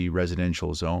low-density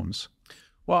residential zones?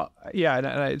 Well, yeah, and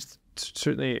I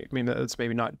certainly, I mean, that's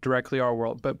maybe not directly our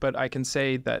world, but I can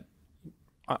say that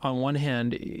on one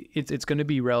hand, it's going to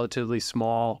be relatively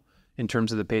small in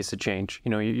terms of the pace of change.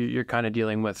 You know, you're kind of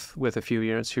dealing with a few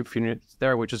units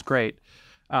there, which is great.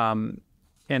 And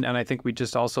I think we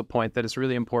just also point that it's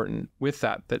really important with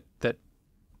that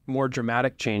more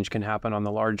dramatic change can happen on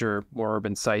the larger, more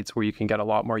urban sites where you can get a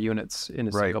lot more units in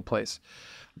a single place.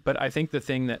 But I think the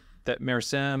thing that Mayor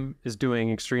Sam is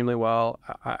doing extremely well,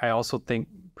 I also think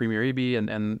Premier Eby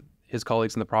and his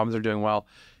colleagues in the province are doing well,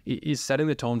 is setting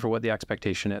the tone for what the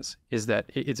expectation is that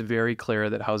it's very clear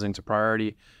that housing's a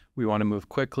priority. We want to move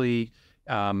quickly.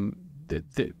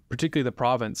 Particularly the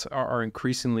province are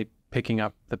increasingly picking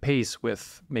up the pace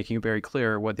with making it very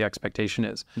clear what the expectation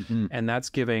is. Mm-hmm. And that's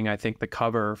giving, I think, the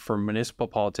cover for municipal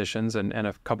politicians and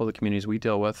a couple of the communities we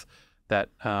deal with that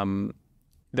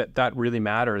that really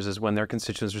matters is when their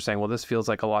constituents are saying, well, this feels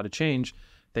like a lot of change.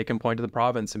 They can point to the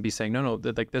province and be saying, no,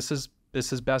 like this is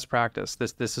best practice.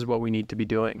 This is what we need to be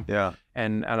doing. Yeah.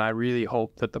 And I really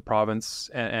hope that the province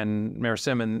and Mayor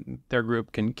Sim and their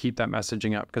group can keep that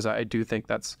messaging up, because I do think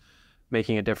that's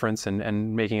making a difference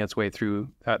and making its way through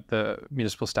at the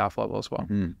municipal staff level as well.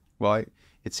 Mm-hmm. Well,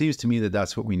 it seems to me that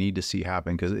that's what we need to see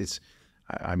happen, because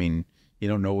I mean, you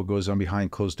don't know what goes on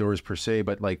behind closed doors per se,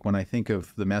 but like when I think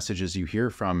of the messages you hear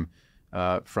from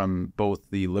both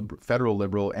the federal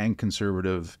Liberal and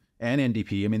Conservative and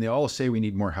NDP, I mean, they all say we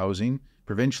need more housing.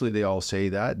 Provincially, they all say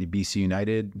that. The BC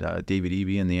United, David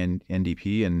Eby and the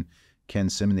NDP, and Ken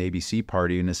Sim and the ABC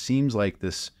Party. And it seems like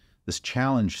this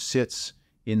challenge sits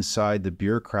inside the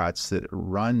bureaucrats that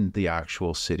run the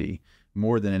actual city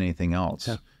more than anything else.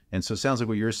 Yeah. And so it sounds like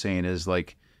what you're saying is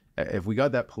like, if we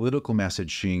got that political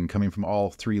messaging coming from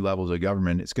all three levels of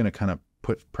government, it's going to kind of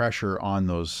put pressure on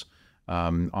those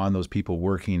people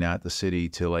working at the city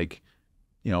to, like,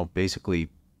 you know, basically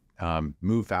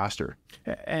move faster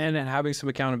and having some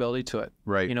accountability to it.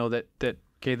 Right. You know, that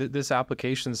okay, this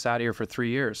application sat here for 3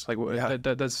 years. Like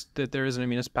that there isn't a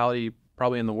municipality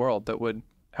probably in the world that would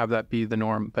have that be the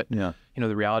norm. But you know,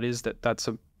 the reality is that that's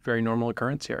a very normal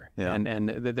occurrence here. Yeah. And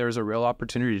there's a real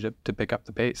opportunity to pick up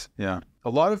the pace. Yeah. A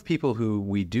lot of people who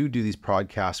we do these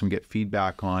podcasts and we get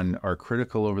feedback on are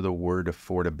critical over the word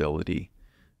affordability.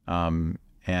 And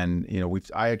you know,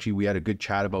 we had a good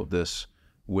chat about this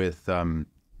with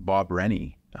Bob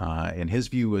Rennie, and his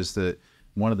view was that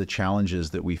one of the challenges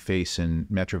that we face in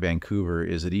Metro Vancouver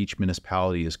is that each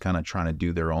municipality is kind of trying to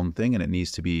do their own thing, and it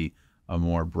needs to be a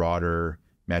more broader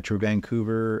Metro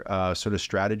Vancouver sort of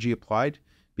strategy applied,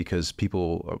 because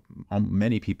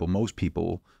most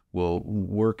people will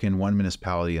work in one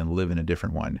municipality and live in a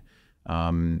different one.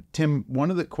 Tim, one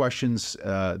of the questions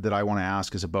that I want to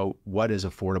ask is about what is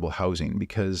affordable housing,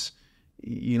 because,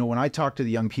 you know, when I talk to the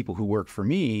young people who work for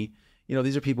me, you know,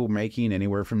 these are people making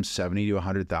anywhere from $70,000 to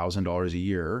 $100,000 a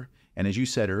year. And as you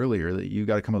said earlier, that you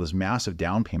got to come up with this massive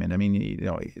down payment. I mean, you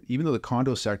know, even though the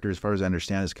condo sector, as far as I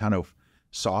understand, is kind of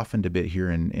softened a bit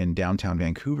here in downtown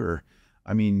Vancouver,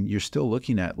 I mean, you're still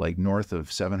looking at like north of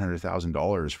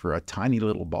 $700,000 for a tiny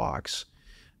little box.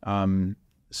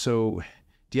 So,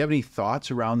 Do you have any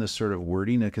thoughts around this sort of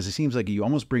wording? Because it seems like you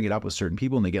almost bring it up with certain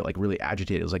people and they get like really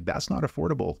agitated. It's like, that's not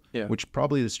affordable, which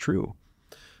probably is true.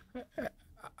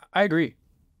 I agree.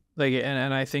 Like,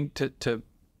 and I think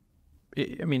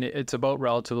I mean, it's about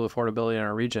relative affordability in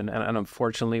our region. And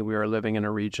unfortunately, we are living in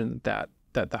a region that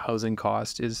the housing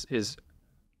cost is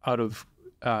out of,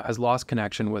 has lost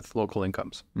connection with local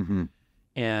incomes. Mm-hmm.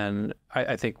 And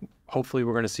I think hopefully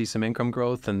we're going to see some income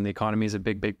growth, and the economy is a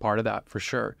big part of that for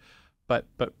sure. But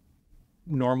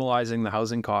normalizing the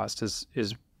housing cost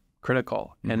is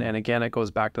critical. Mm-hmm. And again, it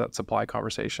goes back to that supply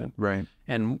conversation. Right.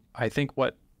 And I think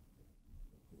what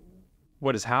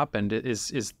has happened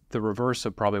is the reverse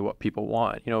of probably what people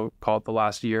want. You know, call it the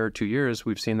last year or 2 years,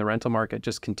 we've seen the rental market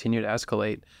just continue to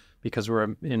escalate because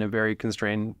we're in a very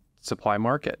constrained supply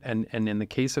market. And in the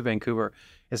case of Vancouver,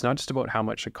 it's not just about how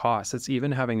much it costs. It's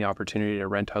even having the opportunity to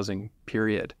rent housing,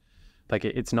 period. Like,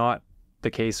 it's not the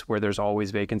case where there's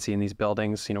always vacancy in these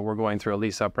buildings. You know, we're going through a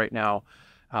lease up right now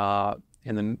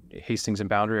in the Hastings and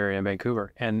Boundary area in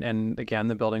Vancouver. And again,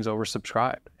 the building's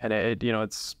oversubscribed. And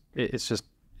it's just,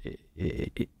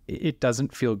 it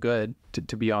doesn't feel good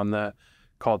to be on the,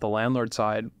 call it the landlord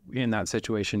side in that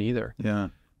situation either. Yeah.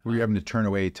 Where you're having to turn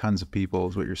away tons of people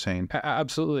is what you're saying.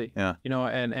 Absolutely. Yeah. You know,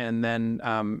 and then,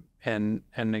 and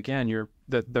again,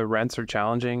 the rents are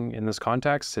challenging in this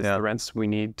context. It's the rents we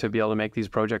need to be able to make these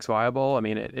projects viable. I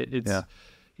mean,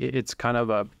 it's kind of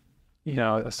a, you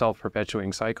know, a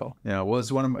self-perpetuating cycle. Yeah. Well,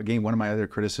 it's one of my other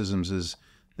criticisms is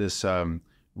this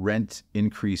rent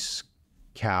increase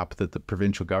cap that the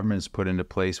provincial government has put into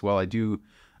place. Well, I do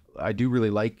really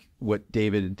like what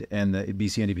David and the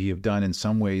BC NDP have done in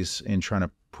some ways in trying to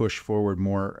push forward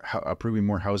approving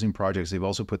more housing projects. They've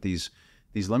also put these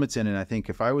limits in, and I think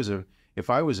if I was an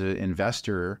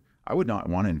investor, I would not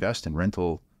want to invest in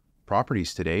rental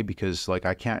properties today because, like,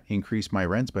 I can't increase my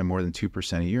rents by more than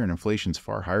 2% a year, and inflation's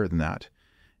far higher than that.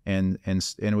 And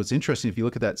what's interesting, if you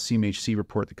look at that CMHC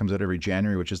report that comes out every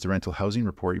January, which is the rental housing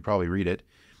report, you probably read it.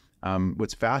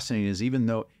 What's fascinating is even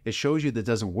though it shows you that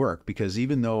doesn't work, because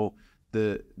even though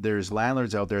there's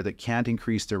landlords out there that can't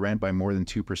increase their rent by more than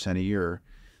 2% a year,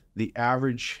 the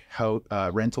average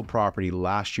rental property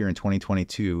last year in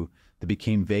 2022 that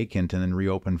became vacant and then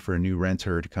reopened for a new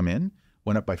renter to come in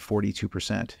went up by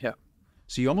 42%. Yeah.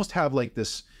 So you almost have like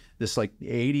this like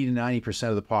 80 to 90%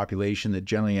 of the population that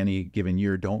generally any given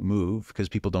year don't move, because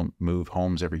people don't move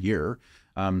homes every year.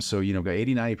 So, you know, got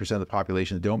 80, 90% of the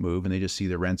population that don't move, and they just see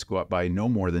their rents go up by no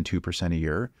more than 2% a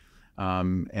year.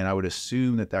 And I would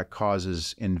assume that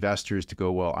causes investors to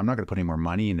go, well, I'm not going to put any more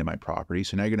money into my property.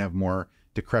 So now you're going to have more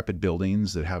decrepit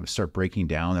buildings that start breaking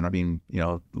down. They're not being, you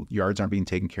know, yards aren't being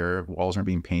taken care of, walls aren't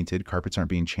being painted, carpets aren't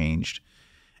being changed.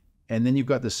 And then you've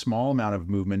got this small amount of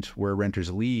movement where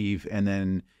renters leave, and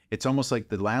then it's almost like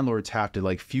the landlords have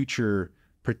to future-proof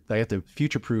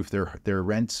their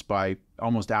rents by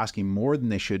almost asking more than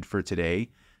they should for today,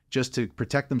 just to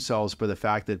protect themselves for the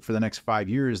fact that for the next 5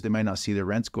 years, they might not see their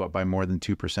rents go up by more than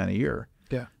 2% a year.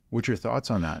 Yeah. What's your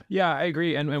thoughts on that? Yeah, I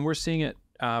agree. And we're seeing it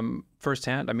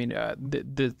firsthand. I mean,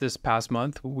 this past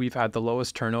month, we've had the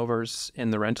lowest turnovers in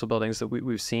the rental buildings that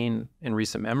we've seen in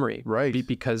recent memory. Right.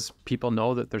 Because people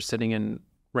know that they're sitting in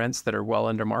rents that are well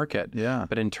under market. Yeah.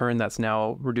 But in turn, that's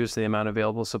now reduced the amount of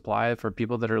available supply for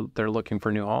people they're looking for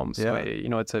new homes. Yeah. So, you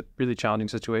know, it's a really challenging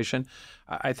situation.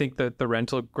 I think that the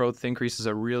rental growth increase is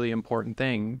a really important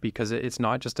thing, because it's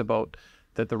not just about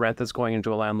the rent that's going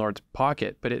into a landlord's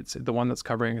pocket, but it's the one that's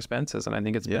covering expenses. And I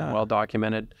think it's been well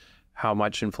documented how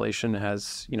much inflation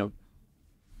has, you know,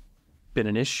 been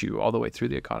an issue all the way through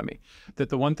the economy. That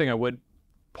the one thing I would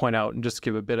point out and just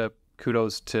give a bit of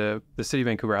kudos to the City of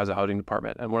Vancouver has a housing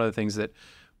department. And one of the things that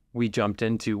we jumped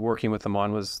into working with them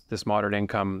on was this moderate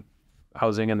income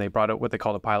housing. And they brought out what they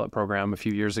called a pilot program a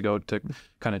few years ago to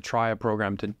kind of try a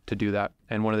program to do that.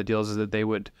 And one of the deals is that they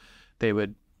would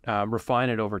refine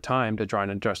it over time to try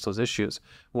and address those issues.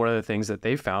 One of the things that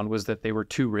they found was that they were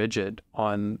too rigid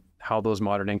on how those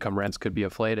moderate income rents could be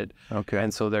inflated. Okay.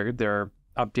 And so they're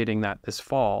updating that this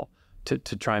fall to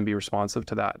try and be responsive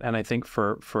to that. And I think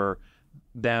for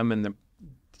them and the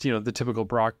typical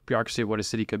bureaucracy of what a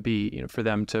city could be, you know, for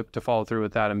them to follow through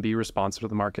with that and be responsive to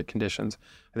the market conditions,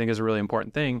 I think is a really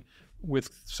important thing.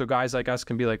 So guys like us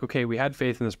can be like, okay, we had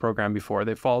faith in this program before.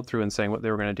 They followed through in saying what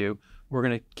they were going to do. We're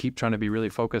going to keep trying to be really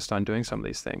focused on doing some of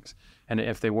these things. And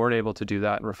if they weren't able to do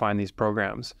that and refine these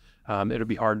programs, it'll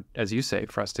be hard, as you say,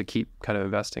 for us to keep kind of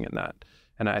investing in that.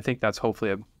 And I think that's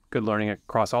hopefully a good learning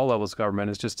across all levels of government,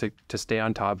 is just to stay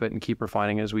on top of it and keep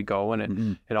refining as we go.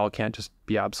 And it all can't just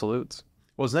be absolutes.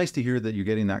 Well, it's nice to hear that you're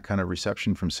getting that kind of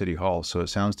reception from City Hall. So it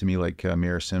sounds to me like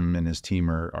Mayor Sim and his team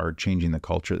are changing the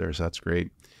culture there. So that's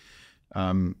great.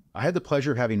 I had the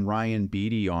pleasure of having Ryan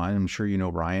Beatty on. I'm sure you know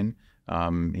Ryan.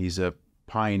 He's a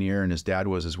pioneer, and his dad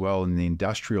was as well, in the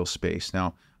industrial space.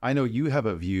 Now, I know you have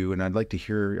a view, and I'd like to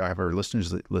have our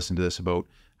listeners listen to this, about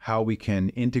how we can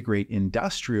integrate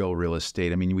industrial real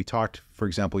estate. I mean, we talked, for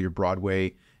example, your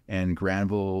Broadway and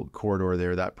Granville corridor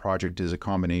there. That project is a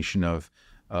combination of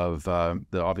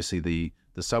obviously the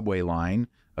subway line,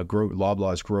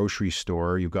 Loblaws grocery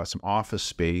store. You've got some office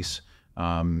space,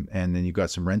 and then you've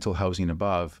got some rental housing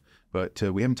above. But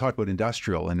we haven't talked about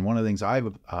industrial. And one of the things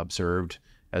I've observed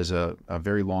as a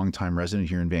very long time resident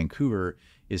here in Vancouver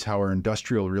is how our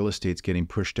industrial real estate's getting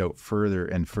pushed out further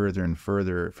and further and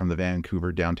further from the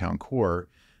Vancouver downtown core,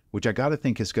 which I got to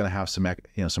think is going to have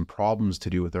some problems to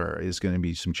do with is going to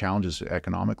be some challenges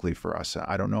economically for us.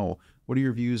 I don't know. What are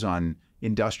your views on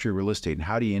industrial real estate, and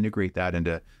how do you integrate that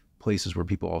into places where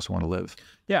people also want to live?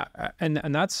 Yeah, and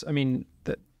that's, I mean,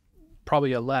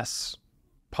 probably a less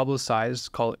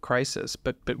publicized, call it crisis,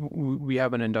 but we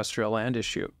have an industrial land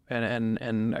issue,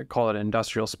 and I call it an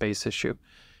industrial space issue.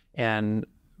 And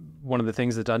one of the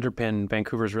things that underpin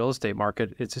Vancouver's real estate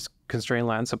market, it's just constrained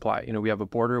land supply. We have a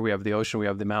border, we have the ocean, we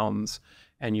have the mountains,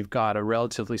 and you've got a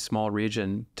relatively small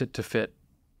region to fit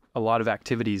a lot of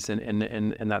activities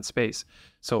in that space.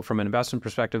 So from an investment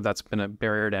perspective, that's been a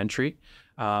barrier to entry.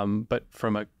 But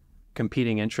from a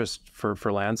competing interest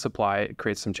for land supply, it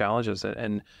creates some challenges.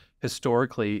 And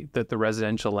historically, the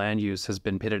residential land use has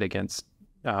been pitted against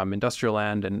industrial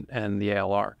land and the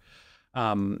ALR.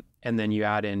 And then you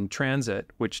add in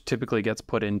transit, which typically gets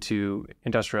put into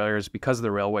industrial areas because of the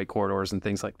railway corridors and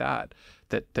things like that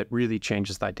really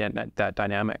changes that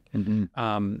dynamic.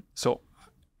 Mm-hmm. So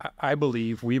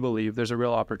we believe there's a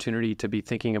real opportunity to be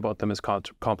thinking about them as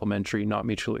complementary, not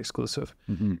mutually exclusive.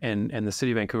 Mm-hmm. And the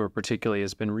city of Vancouver particularly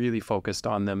has been really focused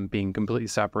on them being completely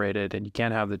separated, and you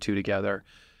can't have the two together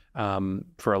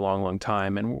for a long, long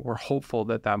time. And we're hopeful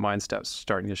that mindset's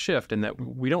starting to shift, and that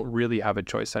we don't really have a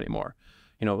choice anymore.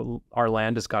 Our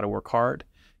land has got to work hard,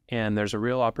 and there's a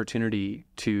real opportunity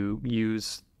to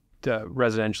use the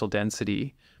residential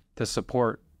density to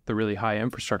support the really high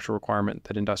infrastructure requirement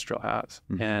that industrial has.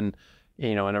 Mm-hmm. And,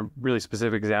 in a really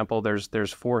specific example,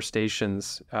 there's 4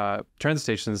 stations, transit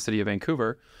stations in the city of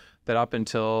Vancouver that up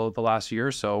until the last year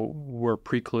or so were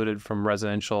precluded from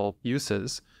residential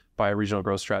uses by a regional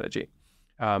growth strategy.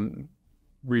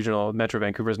 Metro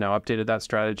Vancouver has now updated that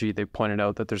strategy. They pointed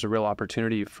out that there's a real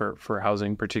opportunity for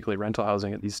housing, particularly rental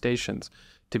housing at these stations,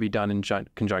 to be done in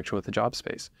conjunction with the job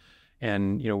space.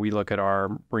 And, we look at our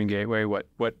Marine Gateway,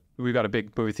 we've got a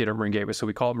big movie theater at Marine Gateway, so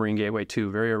we call it Marine Gateway 2,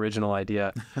 very original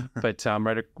idea. But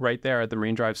right there at the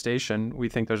Marine Drive station, we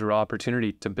think there's a real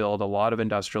opportunity to build a lot of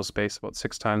industrial space, about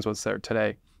 6 times what's there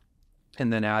today,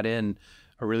 and then add in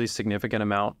a really significant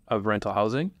amount of rental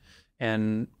housing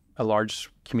and a large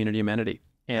community amenity.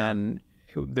 And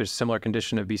there's similar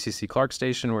condition of BCC Clark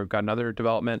Station, where we've got another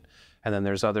development, and then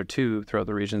there's other 2 throughout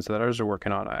the regions that others are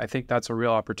working on. I think that's a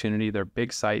real opportunity. They're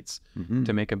big sites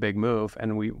to make a big move,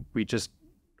 and we just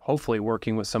hopefully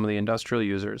working with some of the industrial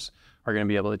users are going to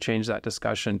be able to change that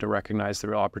discussion to recognize the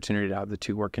real opportunity to have the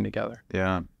 2 working together.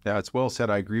 Yeah, it's well said.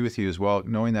 I agree with you as well.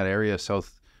 Knowing that area,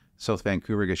 South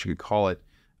Vancouver, I guess you could call it.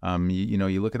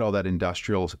 You look at all that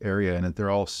industrial area, and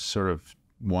they're all sort of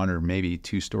 1 or maybe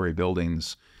 2-story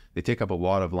buildings. They take up a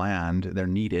lot of land. They're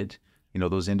needed.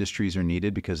 Those industries are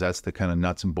needed because that's the kind of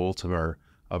nuts and bolts of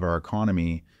our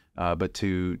economy. But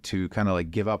to kind of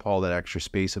like give up all that extra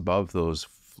space above those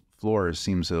floors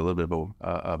seems a little bit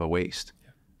of a waste.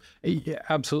 Yeah,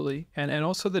 absolutely. And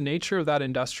also the nature of that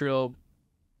industrial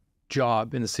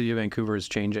job in the city of Vancouver is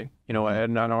changing. And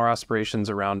our aspirations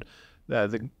around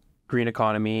the green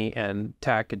economy and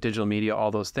tech and digital media,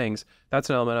 all those things, that's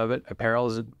an element of it. Apparel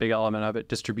is a big element of it.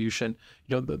 Distribution.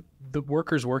 The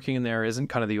workers working in there isn't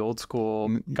kind of the old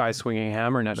school guy swinging a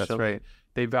hammer necessarily. That's right.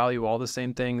 They value all the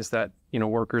same things that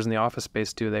workers in the office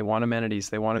space do. They want amenities.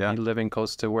 They want to be living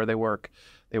close to where they work.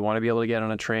 They want to be able to get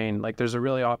on a train. Like, there's a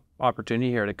really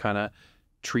opportunity here to kind of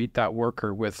treat that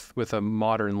worker with a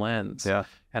modern lens. Yeah.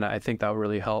 And I think that will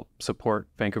really help support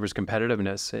Vancouver's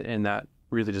competitiveness in that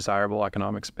really desirable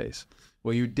economic space.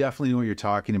 Well, you definitely know what you're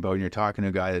talking about, and you're talking to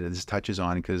a guy that this touches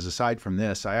on, because aside from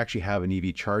this, I actually have an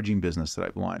EV charging business that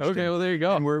I've launched. Okay, well, there you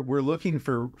go. And we're looking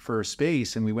for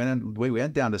space, and we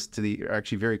went down to the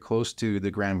actually very close to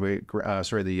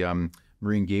the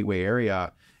Marine Gateway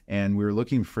area, and we were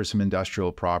looking for some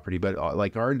industrial property. But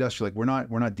like our industrial, we're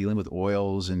not dealing with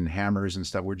oils and hammers and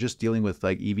stuff. We're just dealing with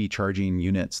like EV charging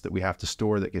units that we have to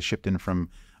store that get shipped in from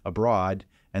abroad,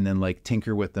 and then like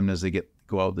tinker with them as they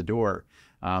go out the door.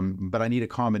 But I need a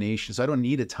combination. So I don't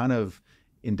need a ton of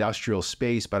industrial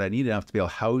space, but I need enough to be able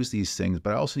to house these things.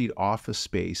 But I also need office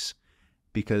space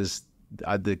because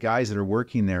the guys that are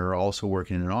working there are also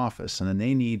working in an office, and then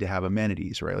they need to have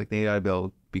amenities, right? Like they got to be able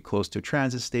to be close to a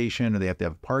transit station, or they have to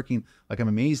have parking. Like I'm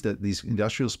amazed at these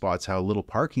industrial spots, how little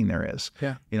parking there is.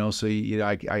 Yeah. So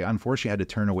I unfortunately had to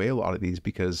turn away a lot of these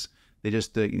because they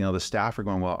just, the staff are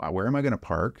going, well, where am I going to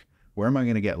park? Where am I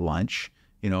going to get lunch?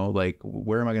 Like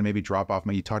where am I going to maybe drop off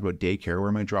you talked about daycare. Where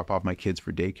am I going to drop off my kids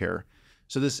for daycare?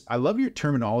 So I love your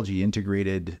terminology,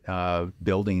 integrated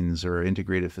buildings or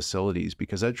integrated facilities,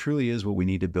 because that truly is what we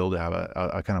need to build to have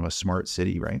a kind of a smart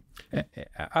city, right?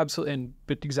 Absolutely.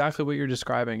 But exactly what you're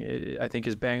describing, I think,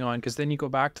 is bang on, because then you go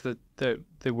back to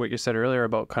the what you said earlier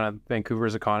about kind of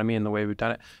Vancouver's economy and the way we've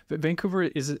done it. But Vancouver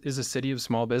is a city of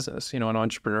small business, and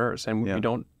entrepreneurs, and we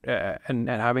don't, and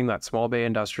having that small bay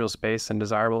industrial space and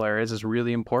desirable areas is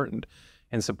really important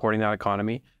in supporting that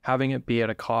economy. Having it be at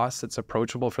a cost that's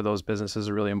approachable for those businesses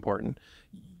is really important.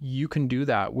 You can do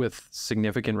that with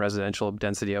significant residential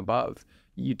density above.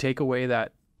 You take away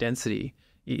that density,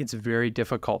 it's very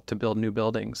difficult to build new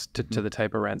buildings to the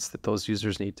type of rents that those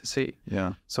users need to see.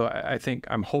 Yeah. So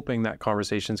I'm hoping that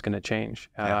conversation is going to change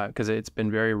because it's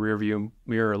been very rearview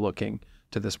mirror looking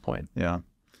to this point. Yeah.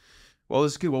 Well,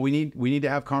 it's good. Well, we need to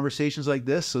have conversations like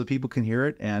this so that people can hear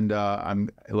it. And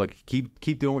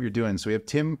keep doing what you're doing. So we have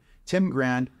Tim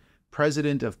Grant,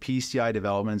 president of PCI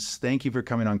Developments. Thank you for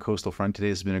coming on Coastal Front today.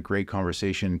 This has been a great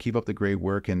conversation. Keep up the great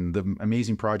work and the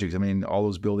amazing projects. I mean, all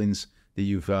those buildings that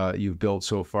you've built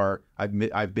so far.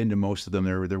 I've been to most of them.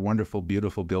 They're wonderful,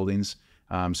 beautiful buildings.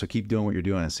 So keep doing what you're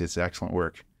doing. It's excellent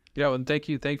work. Yeah, well, thank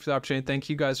you for the opportunity. Thank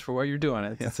you guys for what you're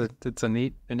doing. It's a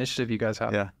neat initiative you guys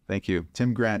have. Yeah, thank you,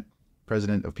 Tim Grant,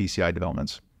 president of PCI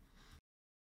Developments.